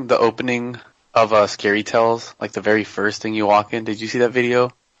beginning, the opening of Scary Tales? Like the very first thing you walk in? Did you see that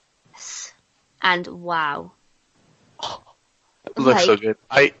video? Yes. And wow. It looks so good.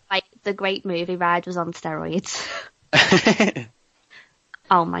 Like the Great Movie Ride was on steroids.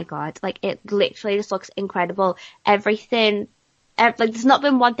 Oh my god. Like, it literally just looks incredible. Everything, like, there's not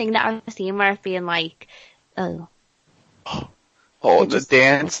been one thing that I've seen where I've been like, oh. Oh, the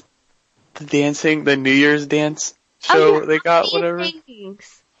dancing, the New Year's dance show they got, whatever.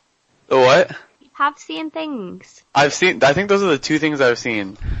 Things. The what? You have seen things. I think those are the two things I've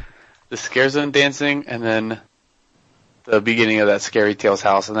seen. The Scare Zone dancing, and then the beginning of that Scary Tales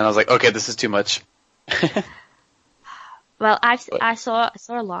house, and then I was like, okay, this is too much. Well, I saw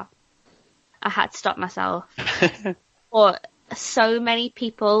a lot. I had to stop myself. But so many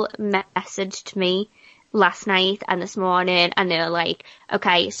people messaged me last night and this morning, and they were like,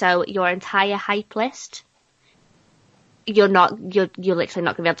 okay, so your entire hype list, you're literally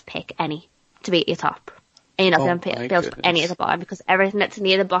not going to be able to pick any to be at your top. And you're not going to be able to pick any at the bottom, because everything that's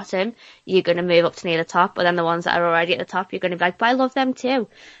near the bottom, you're going to move up to near the top, but then the ones that are already at the top, you're going to be like, but I love them too.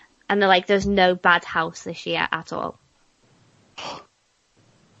 And they're like, there's no bad house this year at all.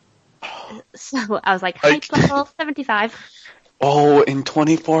 So I was like, hype level 75. Oh, in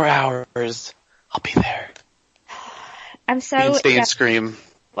 24 hours, I'll be there. I'm so Stay and Scream.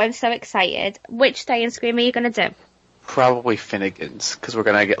 I'm so excited. Which Stay and Scream are you going to do? Probably Finnegan's, because we're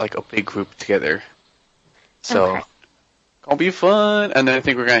going to get like a big group together. So, It'll be fun. And then I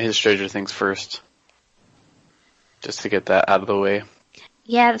think we're going to hit Stranger Things first. Just to get that out of the way.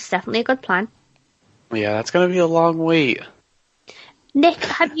 Yeah, that's definitely a good plan. Yeah, that's going to be a long wait. Nick,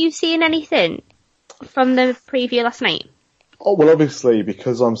 have you seen anything from the preview last night? Oh, well, obviously,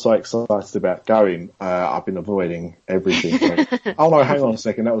 because I'm so excited about going, I've been avoiding everything. Oh, no, hang on a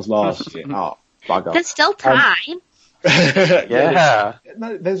second. That was last year. Oh, bugger. There's still time. Yeah.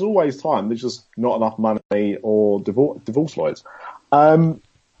 No, there's always time. There's just not enough money or divorce lawyers.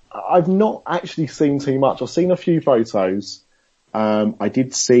 I've not actually seen too much. I've seen a few photos. I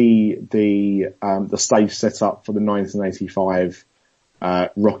did see the stage set up for the 1985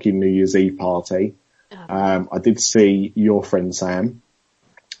 Rockin' New Year's Eve party. I did see your friend Sam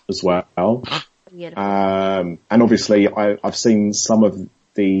as well. And obviously I've seen some of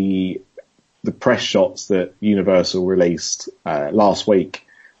the press shots that Universal released last week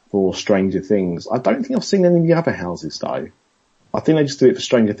for Stranger Things. I don't think I've seen any of the other houses though. I think they just did it for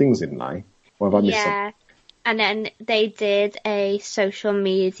Stranger Things, didn't they? Or have I missed something? And then they did a social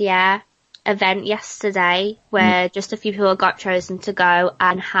media event yesterday where just a few people got chosen to go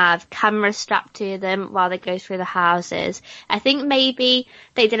and have cameras strapped to them while they go through the houses. I think maybe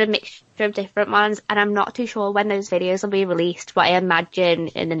they did a mixture of different ones, and I'm not too sure when those videos will be released, but I imagine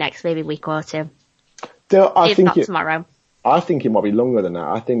in the next maybe week or two. If not tomorrow. I think it might be longer than that.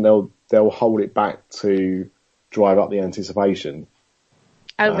 I think they'll hold it back to drive up the anticipation.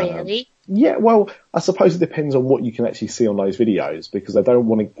 Oh, really? Yeah, well, I suppose it depends on what you can actually see on those videos, because they don't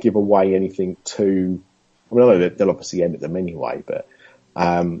want to give away anything too... I mean, I know they'll obviously edit them anyway, but,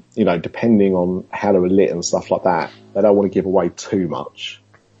 depending on how they were lit and stuff like that, they don't want to give away too much.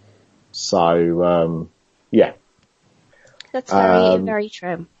 So, yeah. That's very, very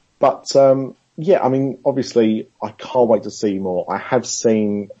true. But, I mean, obviously, I can't wait to see more. I have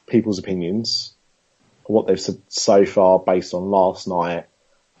seen people's opinions, what they've said so far based on last night.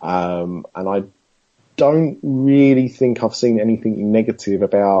 And I don't really think I've seen anything negative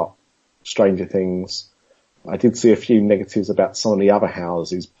about Stranger Things. I did see a few negatives about some of the other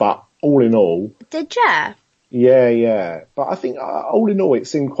houses, but all in all... Did you? Yeah. But I think all in all it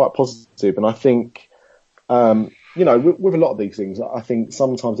seemed quite positive, and I think, with a lot of these things, I think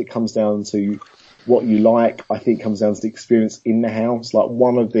sometimes it comes down to what you like. I think it comes down to the experience in the house. Like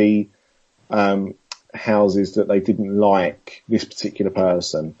one of the houses that they didn't like, this particular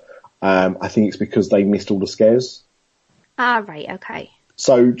person, I think it's because they missed all the scares. Ah, right, okay.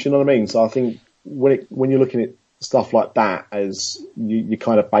 So, do you know what I mean? So I think when you're looking at stuff like that as your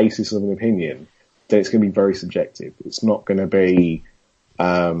kind of basis of an opinion, then it's going to be very subjective. It's not going to be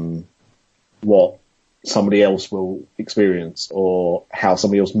what somebody else will experience or how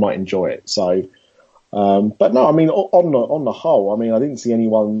somebody else might enjoy it. So, but no, I mean, on the whole, I mean, I didn't see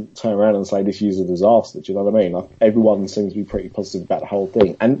anyone turn around and say this year's a disaster. Do you know what I mean? Everyone seems to be pretty positive about the whole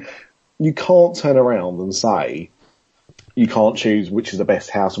thing. And you can't turn around and say you can't choose which is the best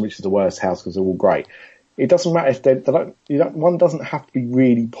house and which is the worst house because they're all great. It doesn't matter if one doesn't have to be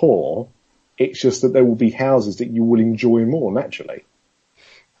really poor. It's just that there will be houses that you will enjoy more naturally.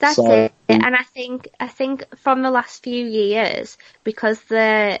 That's it. And I think from the last few years, because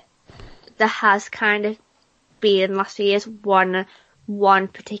there has kind of been last few years one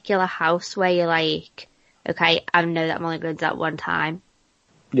particular house where you're like, okay, I know that I'm only going to do that one time.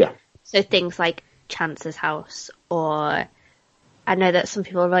 Yeah. So things like Chance's house, or I know that some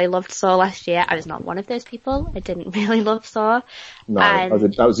people really loved Saw last year. I was not one of those people. I didn't really love Saw. No,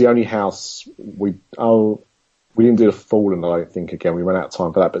 that was the only house we didn't do the Fallen, I don't think, again. We ran out of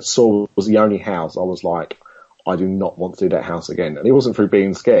time for that. But Saw was the only house I was like, I do not want to do that house again. And it wasn't through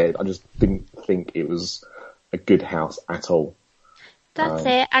being scared. I just didn't think it was a good house at all. That's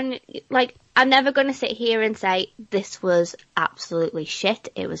it. And, like, I'm never going to sit here and say this was absolutely shit.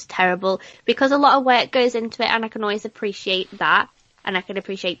 It was terrible. Because a lot of work goes into it, and I can always appreciate that. And I can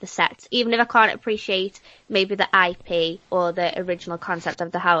appreciate the sets. Even if I can't appreciate maybe the IP or the original concept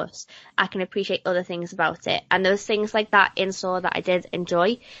of the house, I can appreciate other things about it. And there was things like that in Saw that I did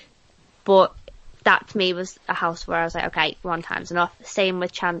enjoy. But that to me was a house where I was like, okay, one time's enough. Same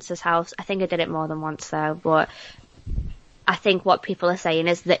with Chance's house. I think I did it more than once though. But I think what people are saying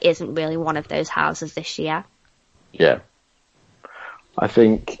is there isn't really one of those houses this year. Yeah. I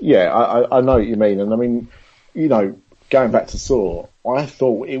think, I know what you mean. And I mean, going back to Saw, I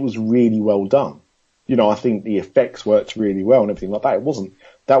thought it was really well done. I think the effects worked really well and everything like that.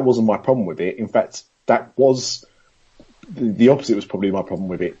 That wasn't my problem with it. In fact, that was the opposite was probably my problem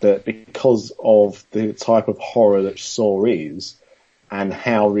with it. That because of the type of horror that Saw is and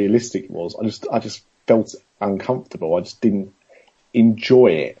how realistic it was, I just felt uncomfortable. I just didn't enjoy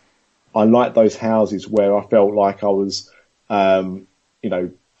it. I like those houses where I felt like I was,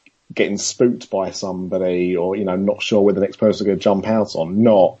 getting spooked by somebody or, not sure where the next person is going to jump out on,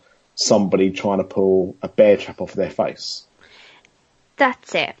 not somebody trying to pull a bear trap off their face.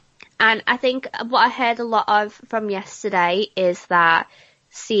 That's it. And I think what I heard a lot of from yesterday is that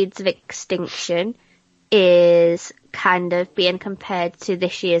Seeds of Extinction is kind of being compared to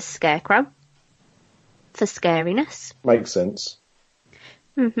this year's Scarecrow for scariness. Makes sense.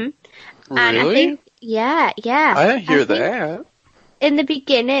 Mhm. Really? And I think, yeah. I didn't hear that. In the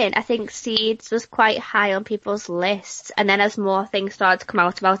beginning, I think Seeds was quite high on people's lists, and then as more things started to come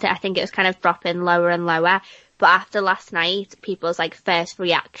out about it, I think it was kind of dropping lower and lower. But after last night, people's first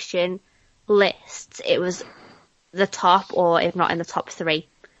reaction lists, it was the top, or if not in the top 3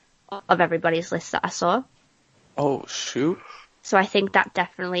 of everybody's list that I saw. Oh, shoot. So I think that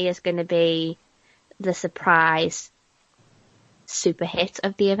definitely is going to be the surprise super hit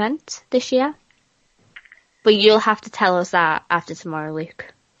of the event this year. But you'll have to tell us that after tomorrow,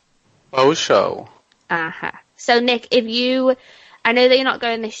 Luke. Oh, show. Uh-huh. So, Nick, if you I know that you're not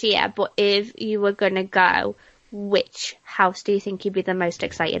going this year, but if you were going to go, which house do you think you'd be the most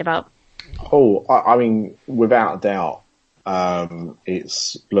excited about? Oh, I mean, without a doubt,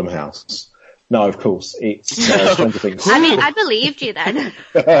 it's Blumhouse. No, of course, it's Stranger Things. I mean, I believed you then.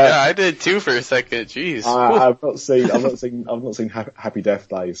 Yeah, I did too for a second. Jeez. I've not seen Happy Death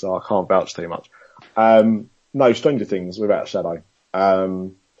Day, so I can't vouch too much. No, Stranger Things, without a shadow.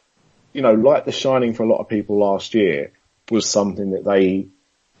 Like The Shining for a lot of people last year was something that they,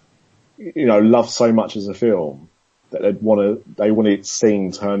 loved so much as a film that they wanted it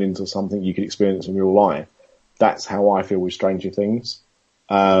seen turn into something you could experience in real life. That's how I feel with Stranger Things.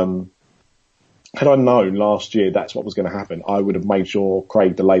 Had I known last year that's what was going to happen, I would have made sure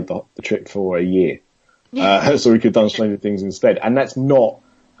Craig delayed the trip for a year, so we could have done Stranger Things instead. And that's not,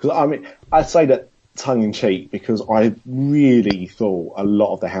 because I mean, I say that tongue in cheek because I really thought a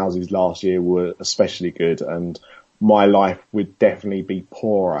lot of the houses last year were especially good, and my life would definitely be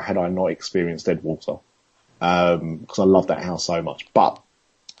poorer had I not experienced Deadwater, because I love that house so much. But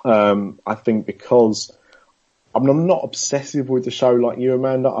I think because I'm not obsessive with the show like you,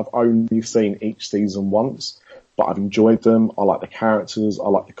 Amanda. I've only seen each season once, but I've enjoyed them. I like the characters. I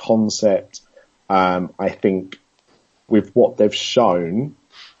like the concept. I think with what they've shown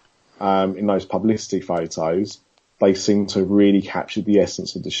in those publicity photos, they seem to really capture the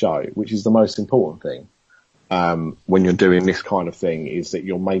essence of the show, which is the most important thing. When you're doing this kind of thing, is that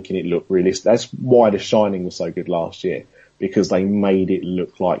you're making it look realistic. That's why The Shining was so good last year, because they made it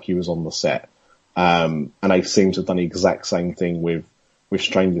look like he was on the set. And they seem to have done the exact same thing with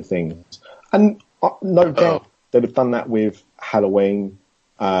Stranger Things. And no doubt they'd have done that with Halloween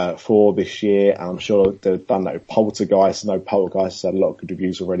for this year, and I'm sure they've done that with Poltergeist. I know Poltergeist has had a lot of good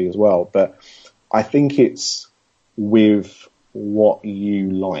reviews already as well, but I think it's with what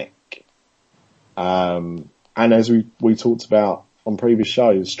you like. And as we talked about on previous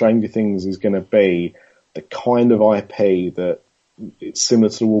shows, Stranger Things is going to be the kind of IP that it's similar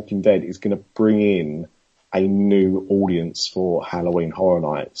to The Walking Dead, is going to bring in a new audience for Halloween Horror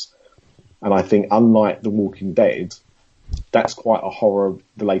Nights. And I think unlike The Walking Dead, that's quite a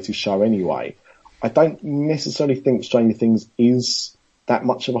horror-related show anyway. I don't necessarily think Stranger Things is that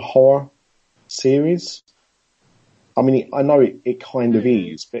much of a horror series. I mean, I know it kind of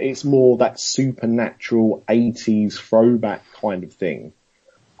is, but it's more that supernatural 80s throwback kind of thing.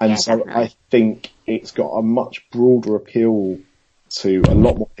 And so definitely. I think it's got a much broader appeal to a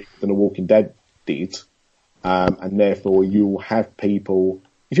lot more people than The Walking Dead did. And therefore you'll have people,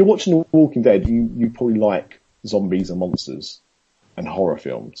 if you're watching The Walking Dead, you probably like zombies and monsters and horror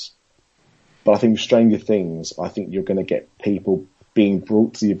films. But I think Stranger Things, I think you're going to get people being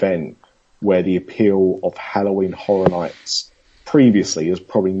brought to the event where the appeal of Halloween Horror Nights previously has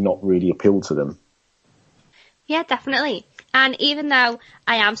probably not really appealed to them. Yeah, definitely. And even though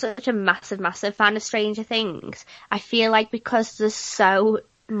I am such a massive, massive fan of Stranger Things, I feel like because there's so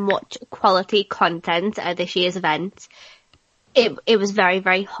much quality content at this year's event, it was very,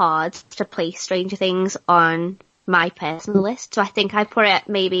 very hard to place Stranger Things on my personal list. So I think I put it at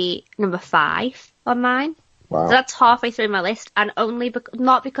maybe number 5 on mine. Wow. So that's halfway through my list, and only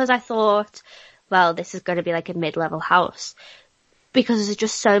not because I thought, well, this is going to be like a mid-level house, because there's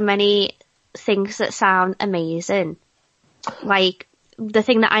just so many things that sound amazing. Like, the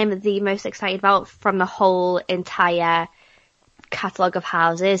thing that I'm the most excited about from the whole entire catalogue of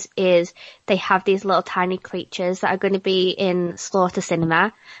houses is they have these little tiny creatures that are going to be in Slaughter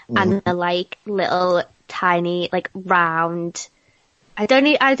Cinema, and they're like little tiny, like round, I don't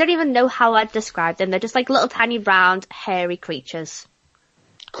even know how I'd describe them. They're just like little tiny round hairy creatures.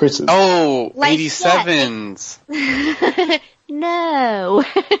 Critters. Oh, Like, 87s. Yeah. No.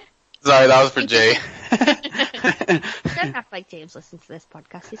 Sorry, that was for Jay. Don't act like James listens to this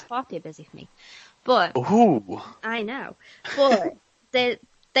podcast. He's far too busy for me. But Ooh. I know. But they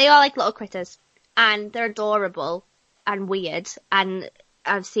are like little critters, and they're adorable and weird. And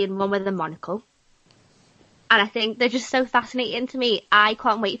I've seen one with a monocle, and I think they're just so fascinating to me. I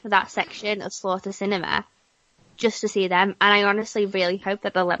can't wait for that section of Slaughter Cinema just to see them. And I honestly really hope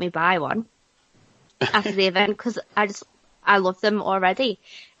that they'll let me buy one after the event, because I love them already.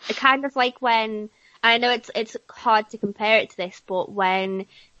 It kind of like when, I know it's hard to compare it to this, but when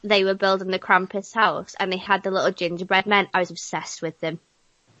they were building the Krampus house and they had the little gingerbread men, I was obsessed with them.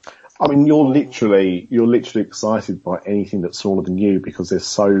 I mean, you're literally excited by anything that's smaller than you, because there's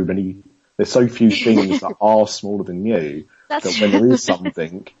so few things that are smaller than you that when there is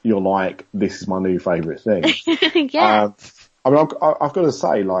something, you're like, this is my new favourite thing. Yeah. I mean, I've got to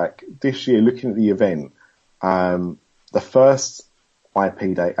say, like, this year, looking at the event, the first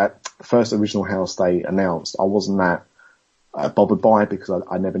IP day, first original house they announced, I wasn't that bothered by because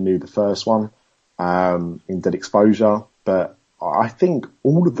I never knew the first one in Dead Exposure, but I think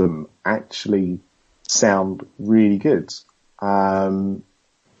all of them actually sound really good. And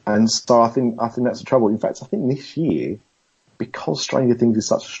so I think that's the trouble. In fact, I think this year, because Stranger Things is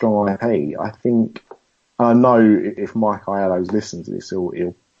such a strong IP, I think, I know if Mike Aiello's listening to this,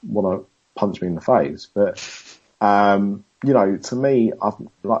 he'll want to punch me in the face, but, you know, to me,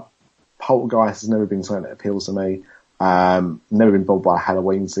 Poltergeist has never been something that appeals to me. Never been bothered by a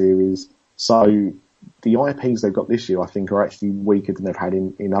Halloween series. So the IPs they've got this year, I think, are actually weaker than they've had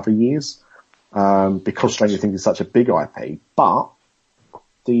in other years, because Stranger Things is such a big IP. But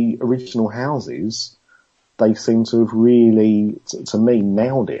the original houses, they seem to have really, to me,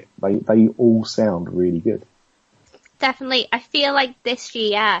 nailed it. They all sound really good. Definitely. I feel like this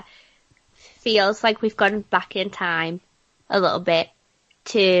year feels like we've gone back in time a little bit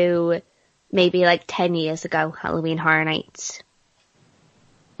to maybe like 10 years ago, Halloween Horror Nights,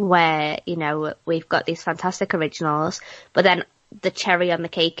 where, you know, we've got these fantastic originals, but then the cherry on the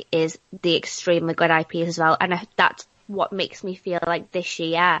cake is the extremely good IPs as well. And that's what makes me feel like this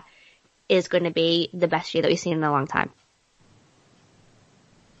year is going to be the best year that we've seen in a long time.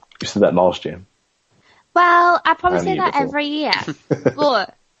 You said that last year. Well, I probably say that every year,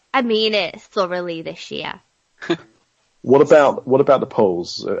 but I mean it thoroughly this year. What about the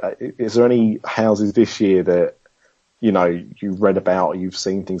polls? Is there any houses this year that, you know, you've read about or you've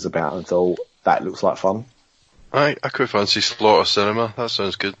seen things about and thought that looks like fun? I could fancy Slaughter Cinema. That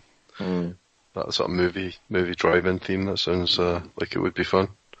sounds good. Mm. That sort of movie drive-in theme. That sounds like it would be fun.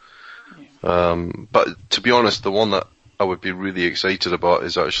 But to be honest, the one that I would be really excited about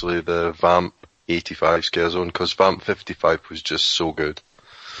is actually the Vamp 85 Scare Zone, because Vamp 55 was just so good.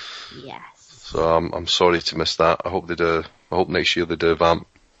 Yes. So I'm sorry to miss that. I hope next year they do Vamp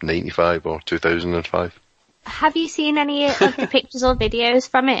 95 or 2005. Have you seen any of the pictures or videos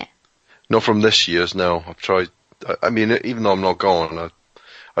from it? Not from this year's, no. I've tried. I mean, even though I'm not going,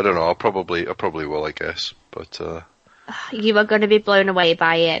 I don't know. I probably will, I guess. But you are going to be blown away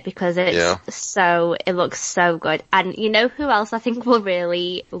by it because it looks so good. And you know who else I think will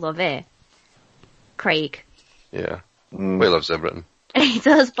really love it? Craig. Yeah. He loves everything. He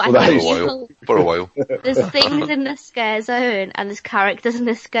does, but for a while. There's things in the scare zone and there's characters in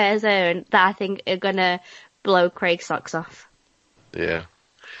the scare zone that I think are gonna blow Craig's socks off. Yeah.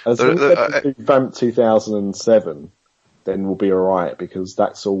 As we do Vamp 2007, then we'll be alright, because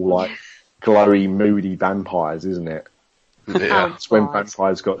that's all like glowy, moody vampires, isn't it? Yeah. It's when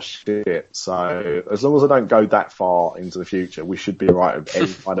vampires got shit. So as long as I don't go that far into the future, we should be alright with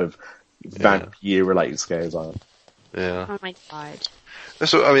any kind of vamp year related scare zone. Yeah. Oh my god.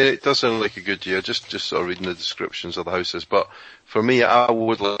 So, I mean, it does sound like a good year, just sort of reading the descriptions of the houses. But for me, I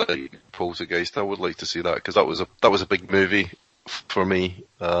would like Poltergeist. I would like to see that, because that was a big movie for me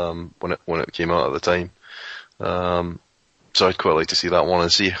when it came out at the time. So I'd quite like to see that one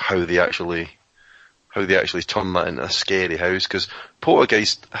and see how they actually turn that into a scary house. Because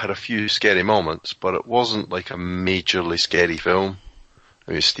Poltergeist had a few scary moments, but it wasn't like a majorly scary film.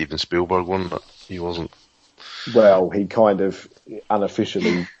 I mean, Steven Spielberg, wasn't it? He wasn't. Well, he kind of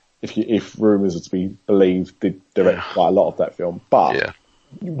unofficially, if rumours are to be believed, did direct quite a lot of that film. But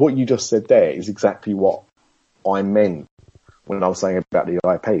what you just said there is exactly what I meant when I was saying about the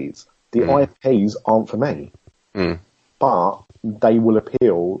IPs. The IPs aren't for me, but they will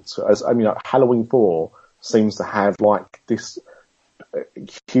appeal to us. I mean, like, Halloween 4 seems to have like this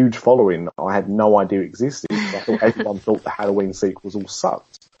huge following I had no idea existed. I thought everyone thought the Halloween sequels all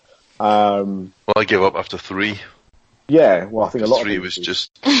sucked. Well, I gave up after 3. Yeah, well, I think a lot 3 of was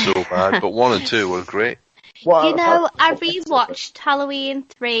just so bad, but 1 and 2 were great. Well, you know, I rewatched Halloween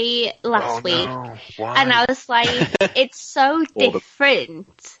 3 last week, and I was like, it's so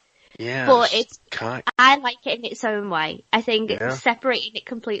different. Yeah, but I like it in its own way. I think separating it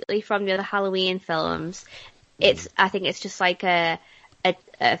completely from the other Halloween films, I think it's just like a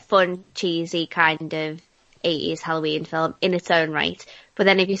fun, cheesy kind of 80s Halloween film in its own right. But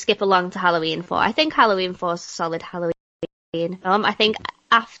then if you skip along to Halloween 4, I think Halloween 4 is a solid Halloween film. I think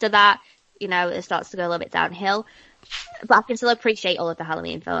after that, you know, it starts to go a little bit downhill. But I can still appreciate all of the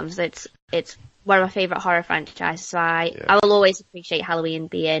Halloween films. It's one of my favourite horror franchises, so I will always appreciate Halloween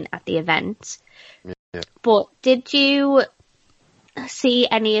being at the event. Yeah. But did you see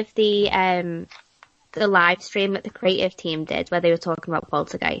any of the live stream that the creative team did where they were talking about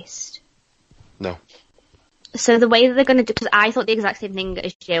Poltergeist? No. So the way that they're going to do, because I thought the exact same thing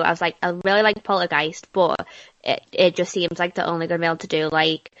as you, I was like, I really like Poltergeist, but it just seems like they're only going to be able to do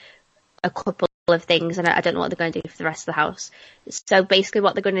like a couple of things, and I don't know what they're going to do for the rest of the house. So basically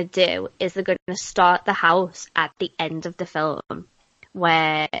what they're going to do is they're going to start the house at the end of the film,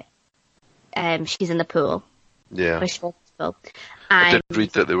 where she's in the pool. Yeah. Where she falls in the pool. I And did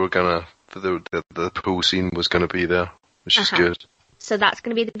read that they were gonna, the pool scene was gonna be there, which is good. so that's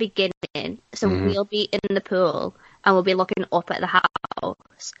going to be the beginning. So we'll be in the pool, and we'll be looking up at the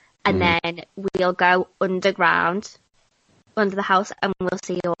house, and then we'll go underground, under the house, and we'll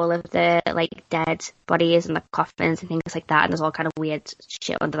see all of the like dead bodies and the coffins and things like that, and there's all kind of weird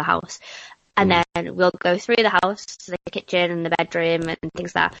shit under the house. And then we'll go through the house to the kitchen and the bedroom and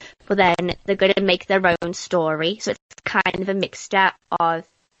things like that. But then they're going to make their own story, so it's kind of a mixture of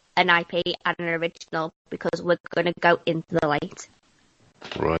an IP and an original, because we're going to go into the light.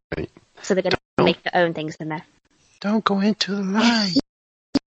 Right. So they're going to make their own things in there. Don't go into the light.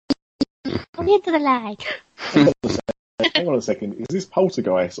 Go into the light. Hang on a second. Is this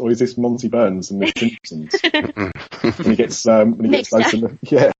Poltergeist or is this Monty Burns and The Simpsons? when he gets close to the,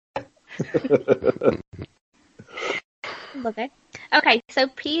 yeah. Love it. Okay, so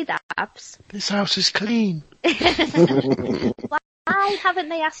PDAPs. This house is clean. Why haven't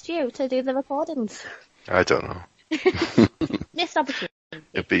they asked you to do the recordings? I don't know. Missed opportunity.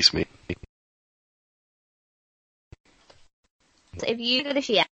 It beats me. So if you do this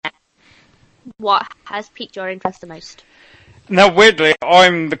year, what has piqued your interest the most? Now, weirdly,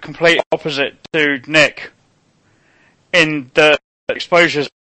 I'm the complete opposite to Nick in the exposures.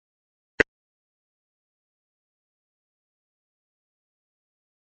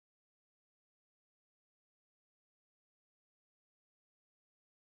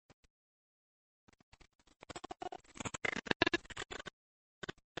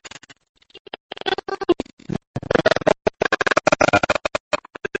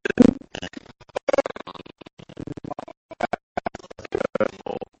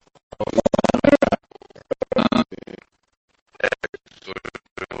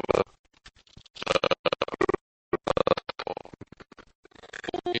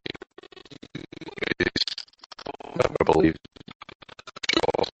 I believe.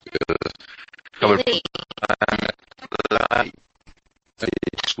 Coming from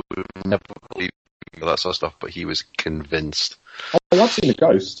would never believe that sort of stuff, but he was convinced. Oh, I've seen the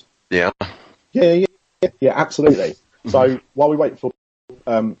ghost. Yeah. Yeah, absolutely. So while we wait for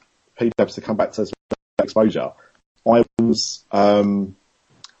PDAPs to come back to exposure, I was, I don't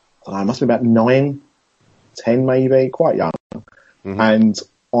know, I must have been about 9, 10 maybe, quite young. And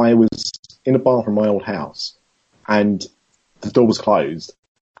I was in a bathroom in my old house, and the door was closed,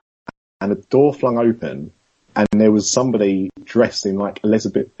 and the door flung open, and there was somebody dressed in like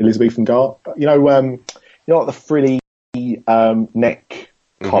Elizabethan garb. You know, like the frilly neck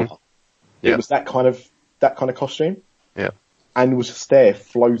collar. Yeah. It was that kind of costume. Yeah. And it was just there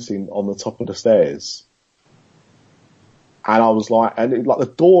floating on the top of the stairs. And I was like,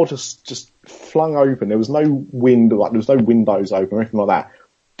 the door just flung open. There was no wind, like there was no windows open or anything like that.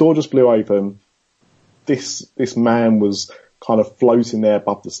 Door just blew open. This man was kind of floating there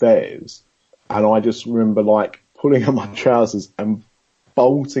above the stairs. And I just remember like pulling on my trousers and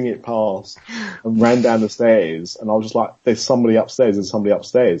bolting it past and ran down the stairs. And I was just like, there's somebody upstairs.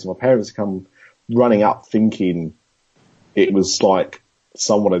 And my parents come running up thinking it was like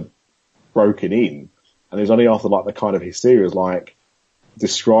someone had broken in. And it was only after like the kind of hysteria was like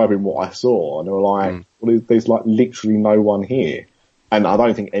describing what I saw. And they were like, well, there's like literally no one here. And I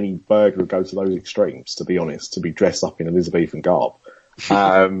don't think any burglar would go to those extremes, to be honest, to be dressed up in Elizabethan garb. But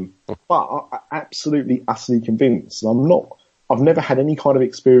I'm absolutely, utterly convinced. And I've never had any kind of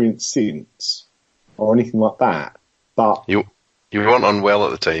experience since or anything like that. But you weren't unwell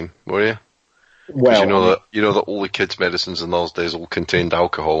at the time, were you? Well, you know that all the kids' medicines in those days all contained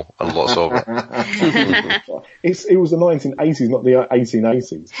alcohol and lots of it. It was the 1980s, not the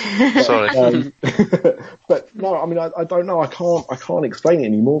 1880s. Sorry. But no, I mean, I don't know. I can't explain it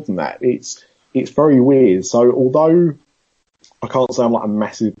any more than that. It's very weird. So although I can't say I'm like a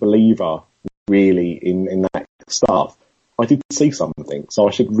massive believer really in that stuff, I did see something. So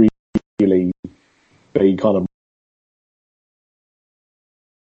I should really be kind of.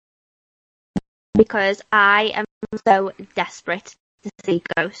 Because I am so desperate to see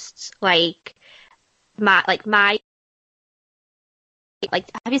ghosts. Like, have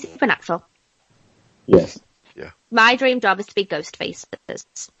you seen Supernatural? Yes. Yeah. My dream job is to be ghost faces.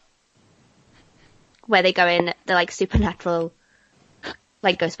 Where they go in, they're like supernatural,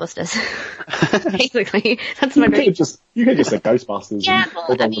 like Ghostbusters. Basically, that's my dream. You could just say Ghostbusters. Yeah,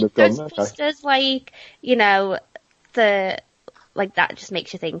 well, I mean, Ghostbusters, like, you know, that just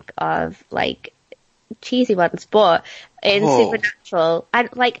makes you think of, like, cheesy ones, but in Supernatural, and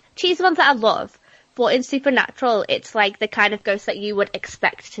like cheesy ones that I love, But in Supernatural, it's like the kind of ghost that you would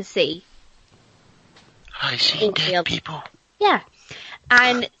expect to see. I see dead people. Yeah.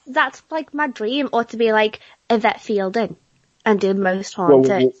 And that's like my dream, or to be like Yvette Fielding and do Most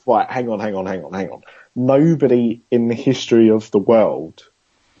Haunted. Well, right, hang on. Nobody in the history of the world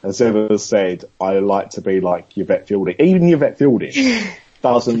has ever said, I like to be like Yvette Fielding. Even Yvette Fielding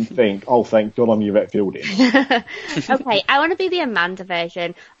doesn't think, oh, thank God I'm Yvette Fielding. Okay, I want to be the Amanda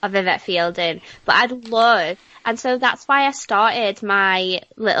version of Yvette Fielding, but I'd love, and so that's why I started my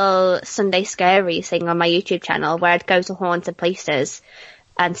little Sunday Scary thing on my YouTube channel, where I'd go to haunted places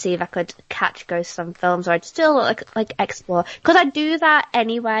and see if I could catch ghosts on films, or I'd still like explore, because I do that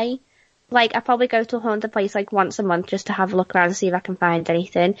anyway. Like, I probably go to a haunted place like once a month just to have a look around and see if I can find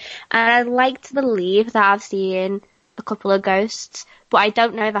anything. And I'd like to believe that I've seen a couple of ghosts, but I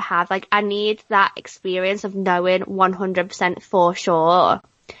don't know if I have. Like, I need that experience of knowing 100% for sure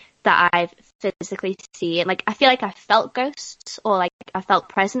that I've physically seen. Like, I feel like I felt ghosts, or like I felt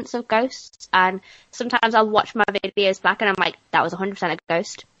presence of ghosts, and sometimes I'll watch my videos back and I'm like, that was 100% a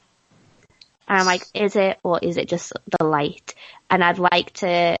ghost. And I'm like, is it, or is it just the light? And I'd like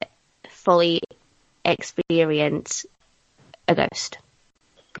to fully experience a ghost.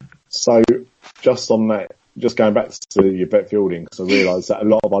 So, just on that, just going back to Yvette Fielding, because I realise that a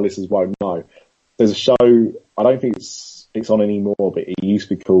lot of our listeners won't know. There's a show, I don't think it's on anymore, but it used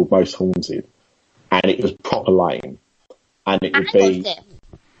to be called Most Haunted, and it was proper lame. And it would be,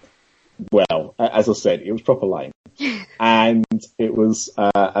 well, as I said, it was proper lame. And it was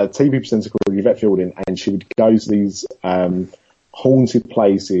a TV presenter called Yvette Fielding, and she would go to these haunted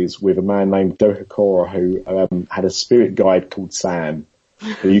places with a man named Derek Okora, who had a spirit guide called Sam,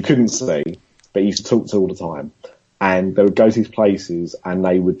 who you couldn't see, but he used to talk to all the time. And they would go to these places, and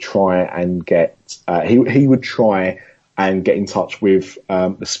they would try and get he would try and get in touch with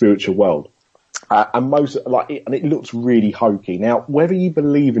the spiritual world. And it looked really hokey. Now, whether you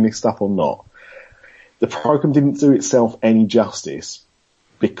believe in this stuff or not, the program didn't do itself any justice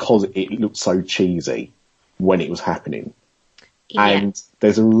because it looked so cheesy when it was happening. Yeah. And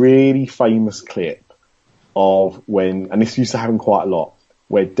there's a really famous clip of when, and this used to happen quite a lot,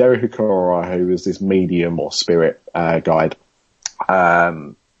 where Derek Okora, who was this medium or spirit guide,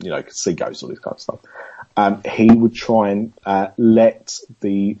 could see ghosts, all this kind of stuff, he would try and let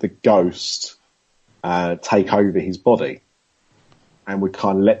the ghost take over his body, and would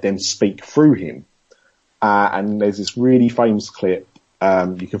kind of let them speak through him. And there's this really famous clip,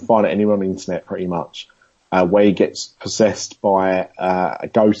 you can find it anywhere on the internet pretty much, where he gets possessed by a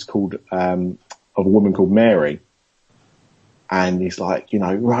ghost called of a woman called Mary, and he's like,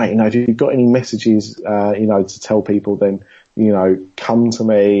 if you've got any messages, to tell people, then come to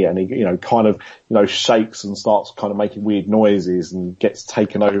me. And he, kind of, shakes and starts kind of making weird noises and gets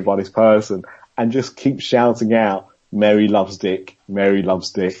taken over by this person, and just keeps shouting out, "Mary loves Dick, Mary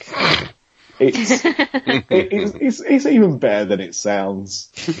loves Dick." It's even better than it sounds.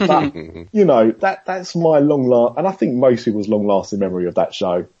 But, that's my and I think most people's long-lasting memory of that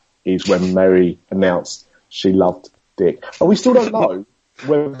show is when Mary announced she loved Dick. And we still don't know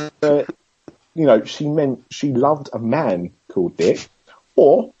whether, she meant she loved a man called Dick,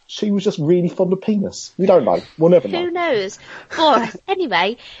 or she was just really fond of penis. We don't know. We'll never know. Who knows? But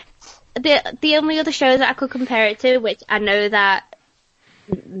anyway, the only other show that I could compare it to, which I know that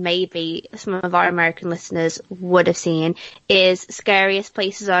maybe some of our American listeners would have seen, is Scariest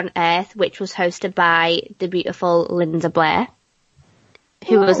Places on Earth, which was hosted by the beautiful Linda Blair,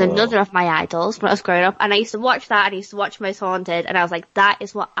 who was another of my idols when I was growing up. And I used to watch that, and I used to watch Most Haunted, and I was like, that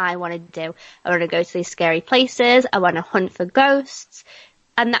is what I want to do. I want to go to these scary places, I want to hunt for ghosts.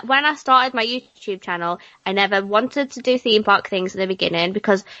 And that when I started my YouTube channel, I never wanted to do theme park things in the beginning,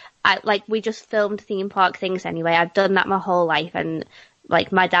 because we just filmed theme park things anyway. I've done that my whole life, and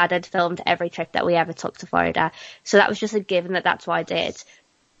my dad had filmed every trip that we ever took to Florida. So that was just a given that that's what I did.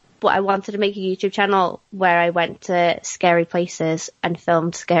 But I wanted to make a YouTube channel where I went to scary places and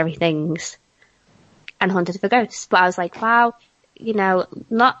filmed scary things and hunted for ghosts. But I was like, wow,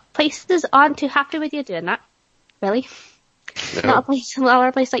 places aren't too happy with you doing that. Really? No. Not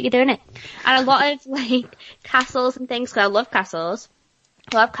a place like you're doing it. And a lot of castles and things, because I love castles.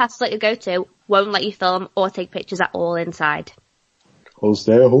 A lot of castles that you go to won't let you film or take pictures at all inside. Because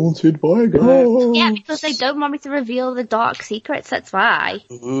they're haunted by ghosts. Yeah, because they don't want me to reveal the dark secrets, that's why.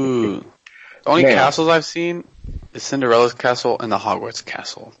 Ooh. The only castles I've seen is Cinderella's castle and the Hogwarts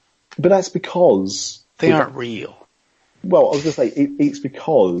castle. But that's because... they aren't real. Well, I was going to say, it's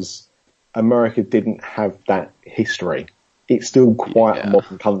because America didn't have that history. It's still quite a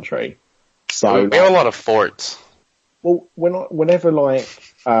modern country. So we have a lot of forts. Well, whenever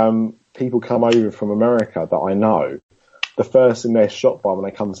people come over from America that I know, the first thing they're shocked by when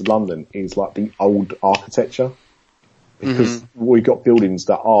they come to London is like the old architecture. Because we've got buildings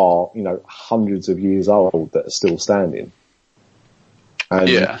that are, you know, hundreds of years old that are still standing. And,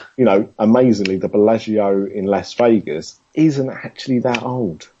 you know, amazingly, the Bellagio in Las Vegas isn't actually that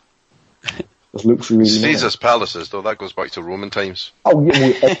old. It looks really nice. Caesar's palaces, though, that goes back to Roman times. Oh, yeah,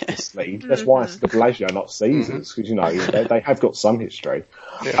 well, obviously. That's why it's the Bellagio, not Caesar's, because, you know, they have got some history.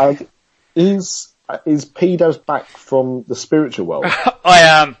 Yeah. Is Pedos back from the spiritual world? I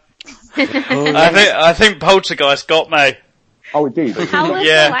am. I think Poltergeist got me. Oh, it did? How was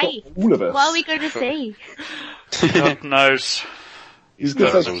Yeah. the light? All of us. What are we going to see? God knows. He's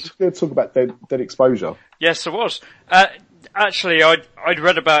going to talk about dead exposure. Yes, there was. Actually, I'd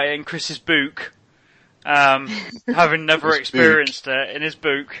read about it in Chris's book, having never experienced it in his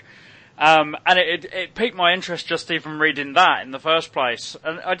book. And it piqued my interest just even reading that in the first place.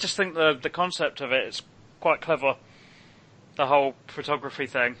 And I just think the concept of it is quite clever. The whole photography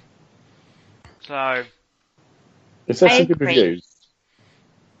thing. So. It's had some good agree. reviews.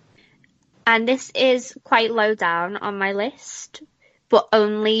 And this is quite low down on my list, but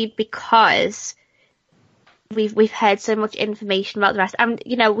only because we've heard so much information about the rest. And,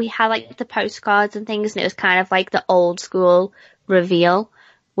 you know, we had like the postcards and things, and it was kind of like the old school reveal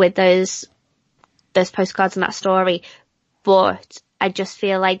with those postcards and that story. But I just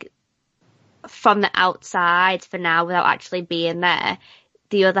feel like from the outside for now, without actually being there,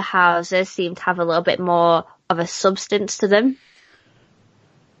 the other houses seem to have a little bit more of a substance to them.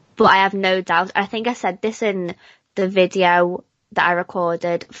 But I have no doubt, I think I said this in the video that I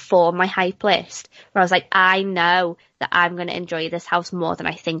recorded for my hype list, where I was like, I know that I'm going to enjoy this house more than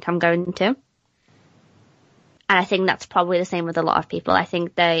I think I'm going to. And I think that's probably the same with a lot of people. I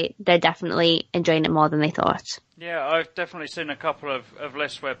think they're definitely enjoying it more than they thought. Yeah, I've definitely seen a couple of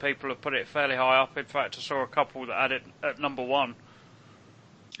lists where people have put it fairly high up. In fact, I saw a couple that had it at number 1.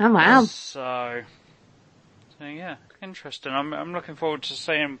 Oh, wow. So yeah, interesting. I'm looking forward to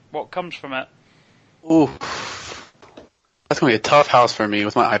seeing what comes from it. Ooh. That's going to be a tough house for me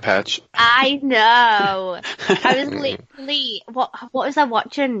with my eye patch. I know. I was literally, what was I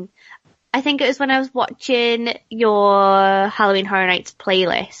watching? I think it was when I was watching your Halloween Horror Nights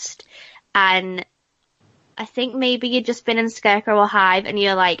playlist, and I think maybe you'd just been in Scarecrow or Hive, and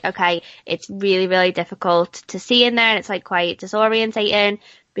you're like, okay, it's really, really difficult to see in there, and it's like quite disorientating,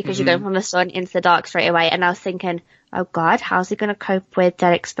 because you're going from the sun into the dark straight away. And I was thinking, oh God, how's he going to cope with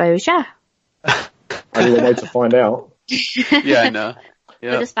that exposure? Only one way to find out. Yeah, I know.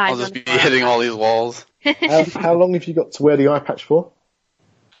 Yeah, I'll just be hitting all these walls. How long have you got to wear the eye patch for?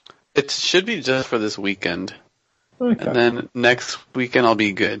 It should be just for this weekend. Okay. And then next weekend I'll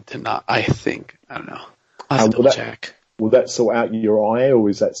be good to not, I think. I don't know. I'll have to double check. Will that sort out your eye, or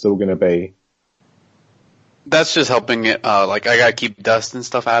is that still going to be? That's just helping it, like I gotta keep dust and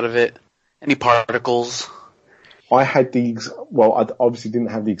stuff out of it. Any particles. I had I obviously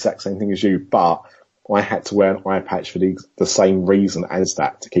didn't have the exact same thing as you, but I had to wear an eye patch for the same reason as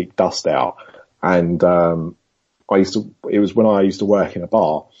that, to keep dust out. And, it was when I used to work in a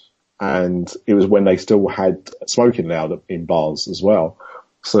bar, and it was when they still had smoking allowed in bars as well.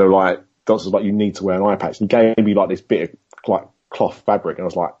 So like, doctors were like, you need to wear an eye patch. And he gave me like this bit of like cloth fabric, and I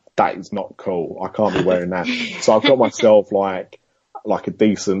was like, that is not cool. I can't be wearing that. So I've got myself like a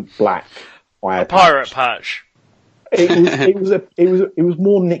decent black eye patch. Pirate patch. It was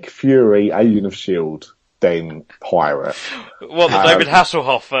more Nick Fury, Agent of S.H.I.E.L.D. than pirate. What, the David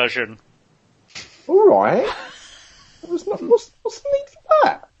Hasselhoff version? Alright. What's the need for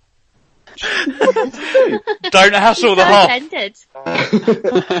that? Don't hassle the Hoff.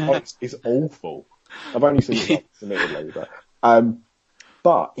 It's awful. I've only seen it once, admittedly,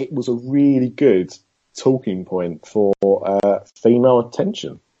 but it was a really good talking point for female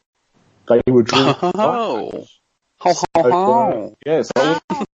attention. They were drawing. Yeah, so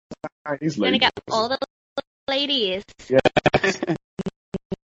you're gonna get all the ladies. Yeah.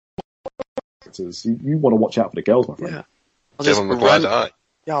 You want to watch out for the girls, my friend. Yeah.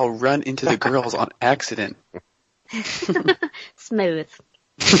 I'll run into the girls on accident. Smooth.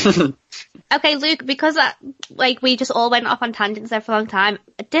 Okay, Luke, because we just all went off on tangents there for a long time,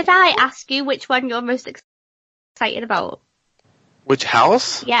 did I ask you which one you're most excited about? Which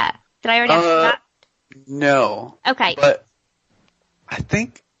house? Yeah. Did I already ask you that? No. Okay. But I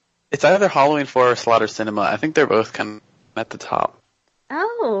think it's either Halloween 4 or Slaughter Cinema. I think they're both kind of at the top.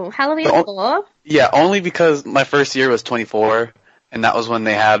 Oh, Halloween 4? Yeah, only because my first year was 24, and that was when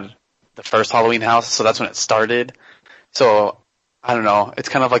they had the first Halloween house, so that's when it started. So, I don't know, it's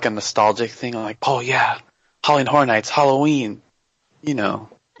kind of like a nostalgic thing, like, oh yeah, Halloween Horror Nights, Halloween, you know.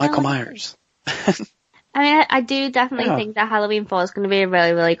 Michael Myers. I mean, I do definitely think that Halloween 4 is going to be a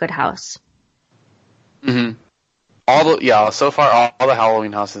really, really good house. Mm-hmm. So far all the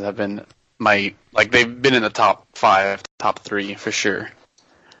Halloween houses have been they've been in the top 5, top 3 for sure.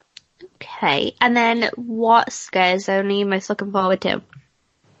 Okay, and then what scare zone are you most looking forward to?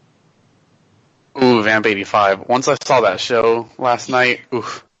 Ooh, Vamp 85. Once I saw that show last night,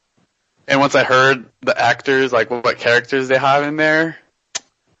 oof. And once I heard the actors, like what characters they have in there,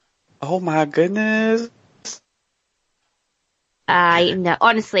 oh my goodness. I know.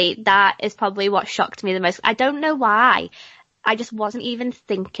 Honestly, that is probably what shocked me the most. I don't know why. I just wasn't even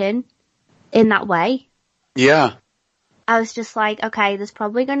thinking in that way. Yeah. I was just like, okay, there's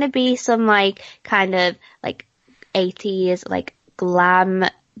probably going to be some kind of 80s glam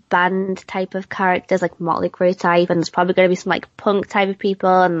band type of characters, like Motley Crue type, and there's probably going to be some punk type of people,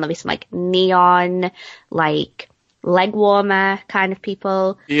 and there'll be some neon, leg warmer kind of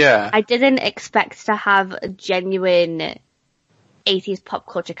people. Yeah. I didn't expect to have genuine 80s pop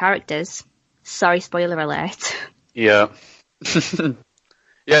culture characters. Sorry, spoiler alert. Yeah.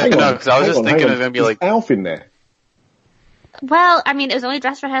 Yeah, because I was just thinking it was going to be Is Alf in there? Well, I mean, it was only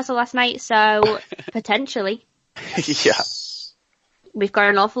dress rehearsal last night, so potentially. Yeah. We've got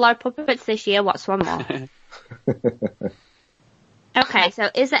an awful lot of puppets this year. What's one more? Okay, so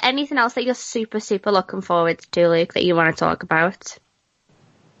is there anything else that you're super, super looking forward to, Luke, that you want to talk about?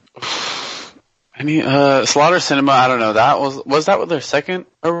 I mean, Slaughter Cinema, I don't know. That was that their second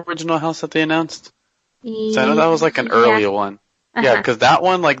original house that they announced? So I know that was an earlier one. Yeah, because that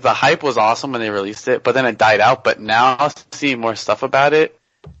one, the hype was awesome when they released it, but then it died out. But now seeing more stuff about it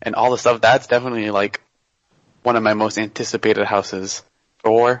and all the stuff, that's definitely one of my most anticipated houses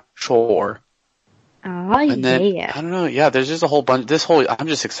for sure. Oh, and then, yeah. I don't know. Yeah, there's just a whole bunch. I'm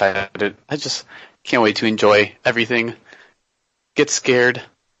just excited. I just can't wait to enjoy everything. Get scared.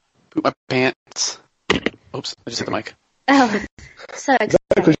 Poop my pants. Oops, I just hit the mic. Oh, so excited.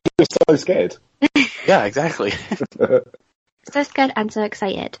 Because you're so scared. Yeah, exactly. So scared and so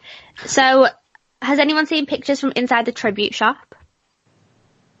excited. So, has anyone seen pictures from inside the tribute shop?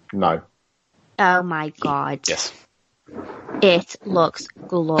 No. Oh my god. Yes. It looks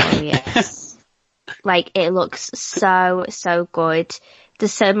glorious. It looks so, so good.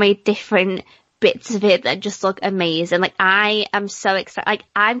 There's so many different bits of it that just look amazing. I am so excited.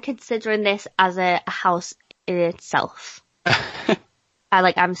 I'm considering this as a house in itself.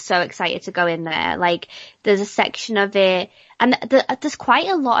 I'm so excited to go in there. There's a section of it, and there's quite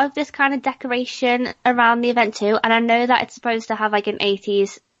a lot of this kind of decoration around the event too. And I know that it's supposed to have an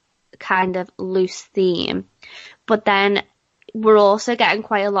 80s kind of loose theme, but then we're also getting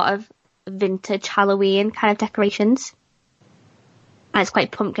quite a lot of vintage Halloween kind of decorations, and it's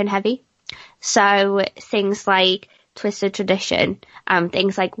quite pumpkin heavy. So things like Twisted Tradition,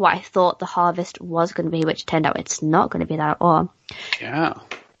 things like what I thought the Harvest was going to be, which turned out it's not going to be that at all. Yeah.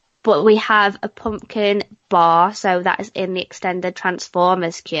 But we have a pumpkin bar, so that is in the extended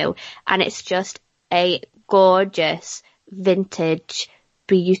Transformers queue, and it's just a gorgeous, vintage,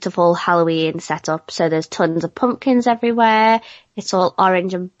 beautiful Halloween setup. So there's tons of pumpkins everywhere. It's all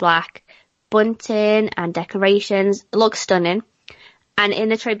orange and black bunting and decorations. It looks stunning. And in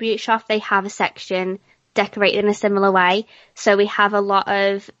the tribute shop, they have a section decorated in a similar way. So we have a lot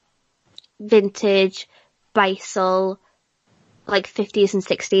of vintage, Beisel, 50s and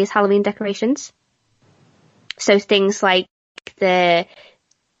 60s Halloween decorations. So things like the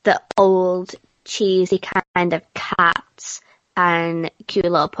old cheesy kind of cats and cute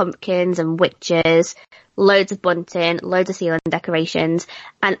little pumpkins and witches, loads of bunting, loads of ceiling decorations.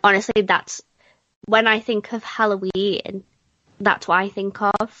 And honestly, that's when I think of Halloween, that's what I think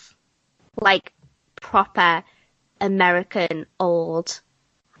of. Proper American old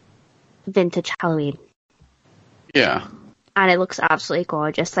vintage Halloween. Yeah. And it looks absolutely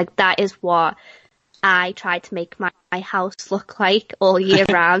gorgeous. That is what I try to make my house look like all year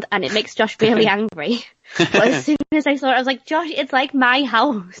round, and it makes Josh really angry. But as soon as I saw it, I was like, Josh, it's like my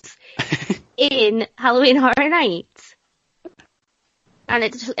house in Halloween Horror Nights. And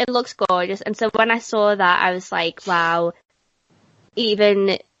it looks gorgeous. And so when I saw that, I was like, wow,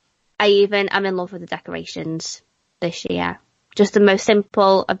 I am in love with the decorations this year. Just the most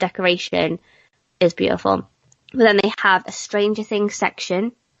simple of decoration is beautiful. But then they have a Stranger Things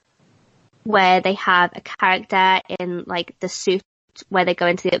section where they have a character in the suit where they go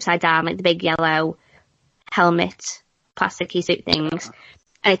into the upside down, the big yellow helmet, plasticky suit things.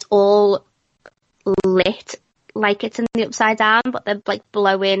 And it's all lit like it's in the upside down, but they're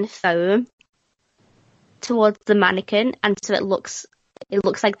blowing foam towards the mannequin, and so it looks it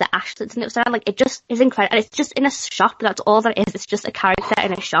looks like the ash that's in the upside down. Like, it just is incredible. And it's just in a shop. That's all that it is. It's just a character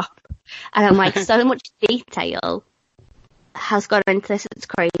in a shop. And I'm like, so much detail has gone into this. It's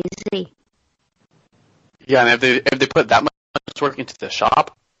crazy. Yeah, and if they put that much work into the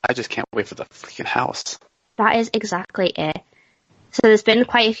shop, I just can't wait for the freaking house. That is exactly it. So there's been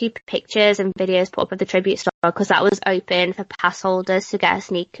quite a few pictures and videos put up of the tribute store because that was open for pass holders to get a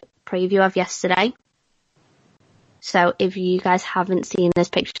sneak preview of yesterday. So if you guys haven't seen those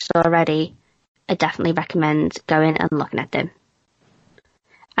pictures already, I definitely recommend going and looking at them.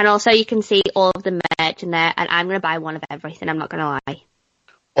 And also you can see all of the merch in there, and I'm going to buy one of everything, I'm not going to lie.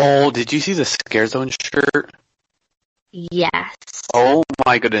 Oh, did you see the Scare Zone shirt? Yes. Oh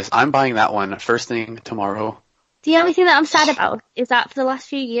my goodness, I'm buying that one first thing tomorrow. The only thing that I'm sad about is that for the last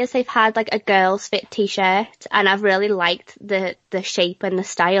few years they've had like a girls fit t-shirt, and I've really liked the shape and the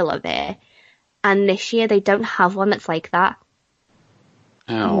style of it. And this year they don't have one that's like that.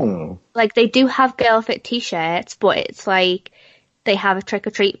 Oh. Like, they do have girl fit t-shirts, but it's like they have a trick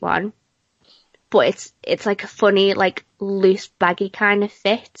or treat one, but it's like a funny, like loose, baggy kind of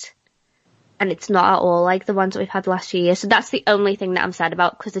fit, and it's not at all like the ones that we've had the last few years. So that's the only thing that I'm sad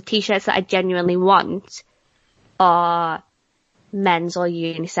about, because the t-shirts that I genuinely want are men's or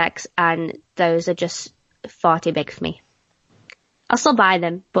unisex, and those are just far too big for me. I'll still buy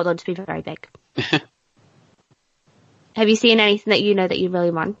them, but they'll just be very big. Have you seen anything that you know that you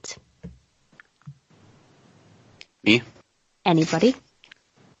really want? Me? Anybody?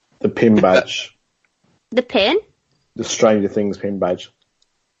 The pin badge. The pin? The Stranger Things pin badge.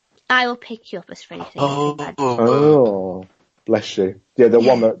 I will pick you up a Stranger Things pin badge. Oh, bless you. Yeah, the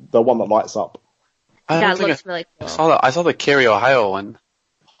one that lights up. That looks really cool. I saw the Cary, Ohio one.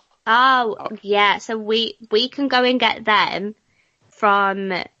 Oh, yeah. So we can go and get them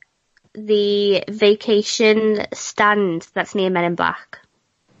from the vacation stand that's near Men in Black.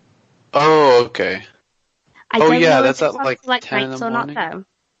 Oh, okay. I don't know that's if at it's like 10 in nights the or morning. not, though.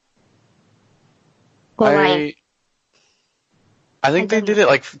 Or I think they did it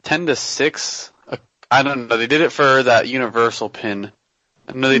like 10 to 6. I don't know. They did it for that Universal pin.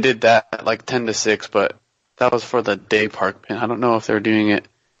 I know they did that at like 10 to 6, but that was for the day park pin. I don't know if they're doing it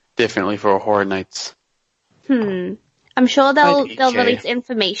differently for Horror Nights. I'm sure they'll IDK. release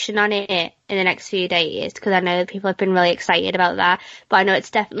information on it in the next few days, because I know that people have been really excited about that. But I know it's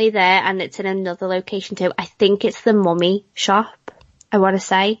definitely there, and it's in another location too. I think it's the Mummy shop, I want to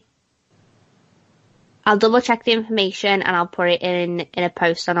say. I'll double check the information and I'll put it in a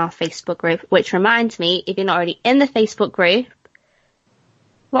post on our Facebook group, which reminds me, if you're not already in the Facebook group,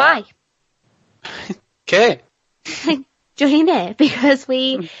 why? Okay. Join it, because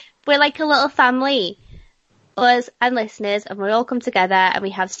we're like a little family. Us and listeners, and we all come together and we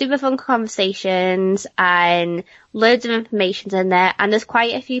have super fun conversations and loads of information in there, and there's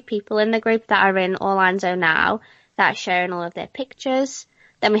quite a few people in the group that are in Orlando now that are sharing all of their pictures.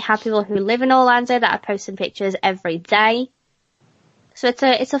 Then we have people who live in Orlando that are posting pictures every day. So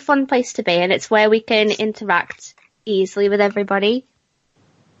it's a fun place to be, and it's where we can interact easily with everybody,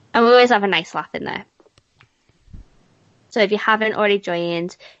 and we always have a nice laugh in there. So if you haven't already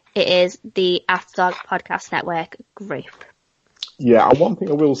joined, it is the After Dark Podcast Network group. Yeah, and one thing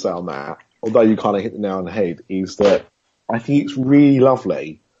I will say on that, although you kind of hit the nail on the head, is that I think it's really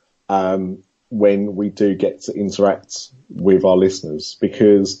lovely when we do get to interact with our listeners,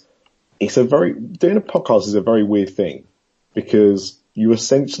 because doing a podcast is a very weird thing, because you're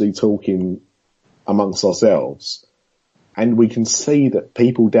essentially talking amongst ourselves, and we can see that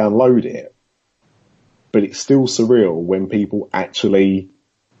people download it, but it's still surreal when people actually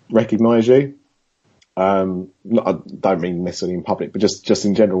recognise you. I don't mean necessarily in public, but just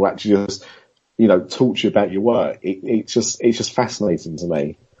in general, actually just, talk to you about your work. It's just fascinating to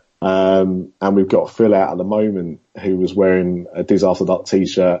me. And we've got Phil out at the moment who was wearing a Diz After Dark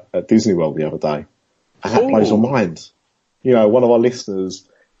t-shirt at Disney World the other day. And that blows my mind. One of our listeners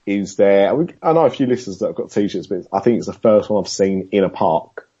is there. I know a few listeners that have got t-shirts, but I think it's the first one I've seen in a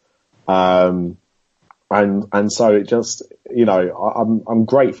park. And so it just, I'm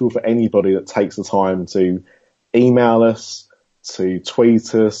grateful for anybody that takes the time to email us, to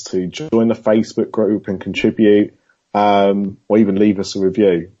tweet us, to join the Facebook group and contribute, or even leave us a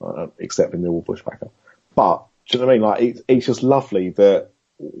review, except for Millwall Bushbacker. But, do you know what I mean? Like, it's just lovely that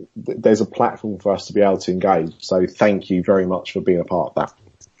there's a platform for us to be able to engage. So thank you very much for being a part of that.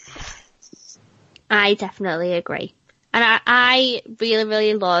 I definitely agree. And I really,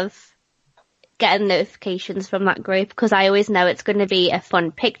 really love getting notifications from that group, because I always know it's going to be a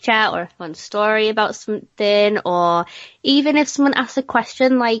fun picture or a fun story about something, or even if someone asks a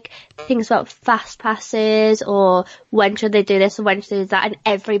question like things about fast passes or when should they do this or when should they do that, and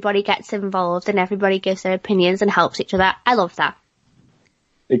everybody gets involved and everybody gives their opinions and helps each other. I love that.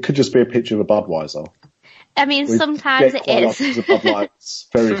 It could just be a picture of a Budweiser. I mean, sometimes it is. Bud Lights,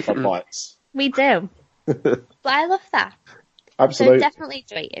 various Bud Lights. We do. But I love that. Absolutely. So definitely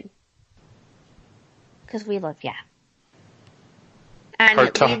join. Because we love you. And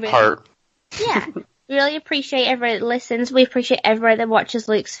Heart to heart. Yeah. We really appreciate everyone that listens. We appreciate everyone that watches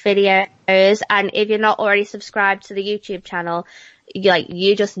Luke's videos. And if you're not already subscribed to the YouTube channel,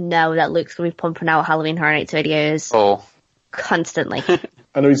 you just know that Luke's going to be pumping out Halloween Horror Nights videos constantly.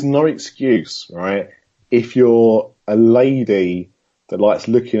 And there is no excuse, right? If you're a lady that likes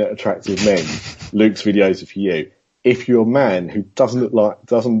looking at attractive men, Luke's videos are for you. If you're a man who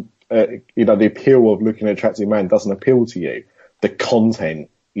the appeal of looking at attractive man doesn't appeal to you, the content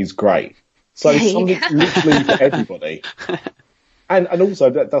is great. So it's something literally for everybody. And also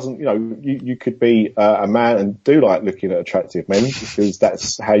that doesn't, you could be a man and do like looking at attractive men because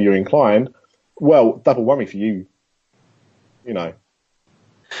that's how you're inclined. Well, double whammy for you,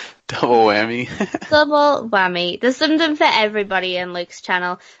 Double whammy. Double whammy. There's something for everybody in Luke's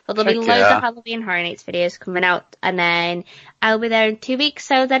channel. But there'll be loads of Halloween Horror Nights videos coming out. And then I'll be there in 2 weeks.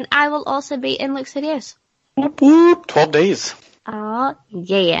 So then I will also be in Luke's videos. Whoop, whoop. 12 days. Oh,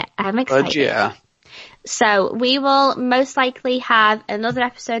 yeah. I'm excited. Yeah. So we will most likely have another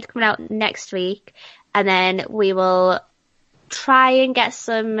episode coming out next week. And then we will try and get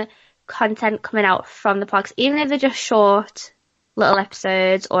some content coming out from the podcast. Even if they're just short little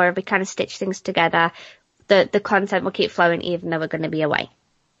episodes, or if we kind of stitch things together, the content will keep flowing even though we're going to be away.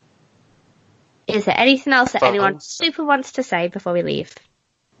 Is there anything else that anyone super wants to say before we leave?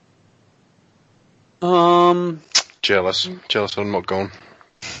 Jealous I'm not going.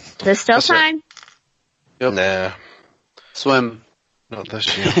 There's still time. Yep. Nah. Swim. Not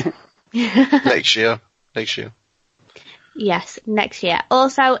this year. Next year. Yes, next year.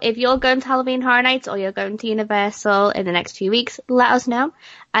 Also, if you're going to Halloween Horror Nights or you're going to Universal in the next few weeks, let us know.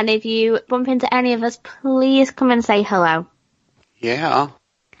 And if you bump into any of us, please come and say hello. Yeah.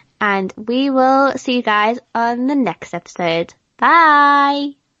 And we will see you guys on the next episode.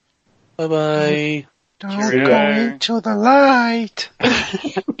 Bye. Bye-bye. Don't go into the light.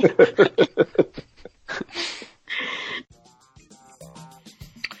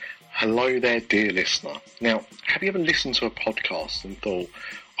 Hello there, dear listener. Now, have you ever listened to a podcast and thought,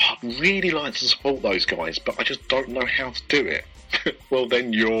 I'd really like to support those guys, but I just don't know how to do it? Well,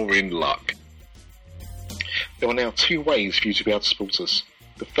 then you're in luck. There are now 2 ways for you to be able to support us.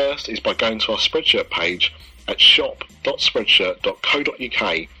 The first is by going to our Spreadshirt page at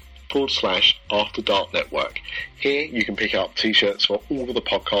shop.spreadshirt.co.uk/After Dark Network. Here you can pick up t-shirts for all of the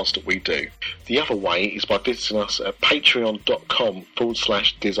podcasts that we do. The other way is by visiting us at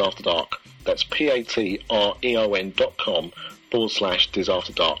patreon.com/DizAfterDark. That's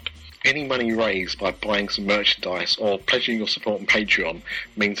patreon.com/DizAfterDark. Any money raised by buying some merchandise or pledging your support on Patreon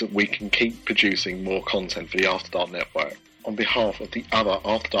means that we can keep producing more content for the After Dark Network. On behalf of the other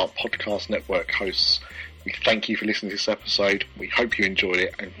After Dark Podcast Network hosts, we thank you for listening to this episode. We hope you enjoyed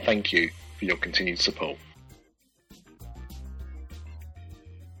it, and thank you for your continued support.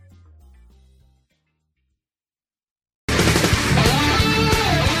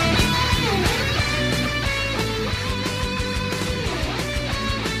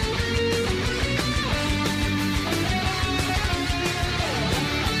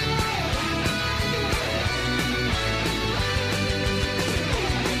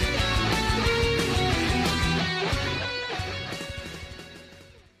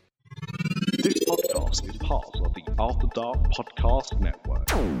 This podcast is part of the After Dark Podcast Network.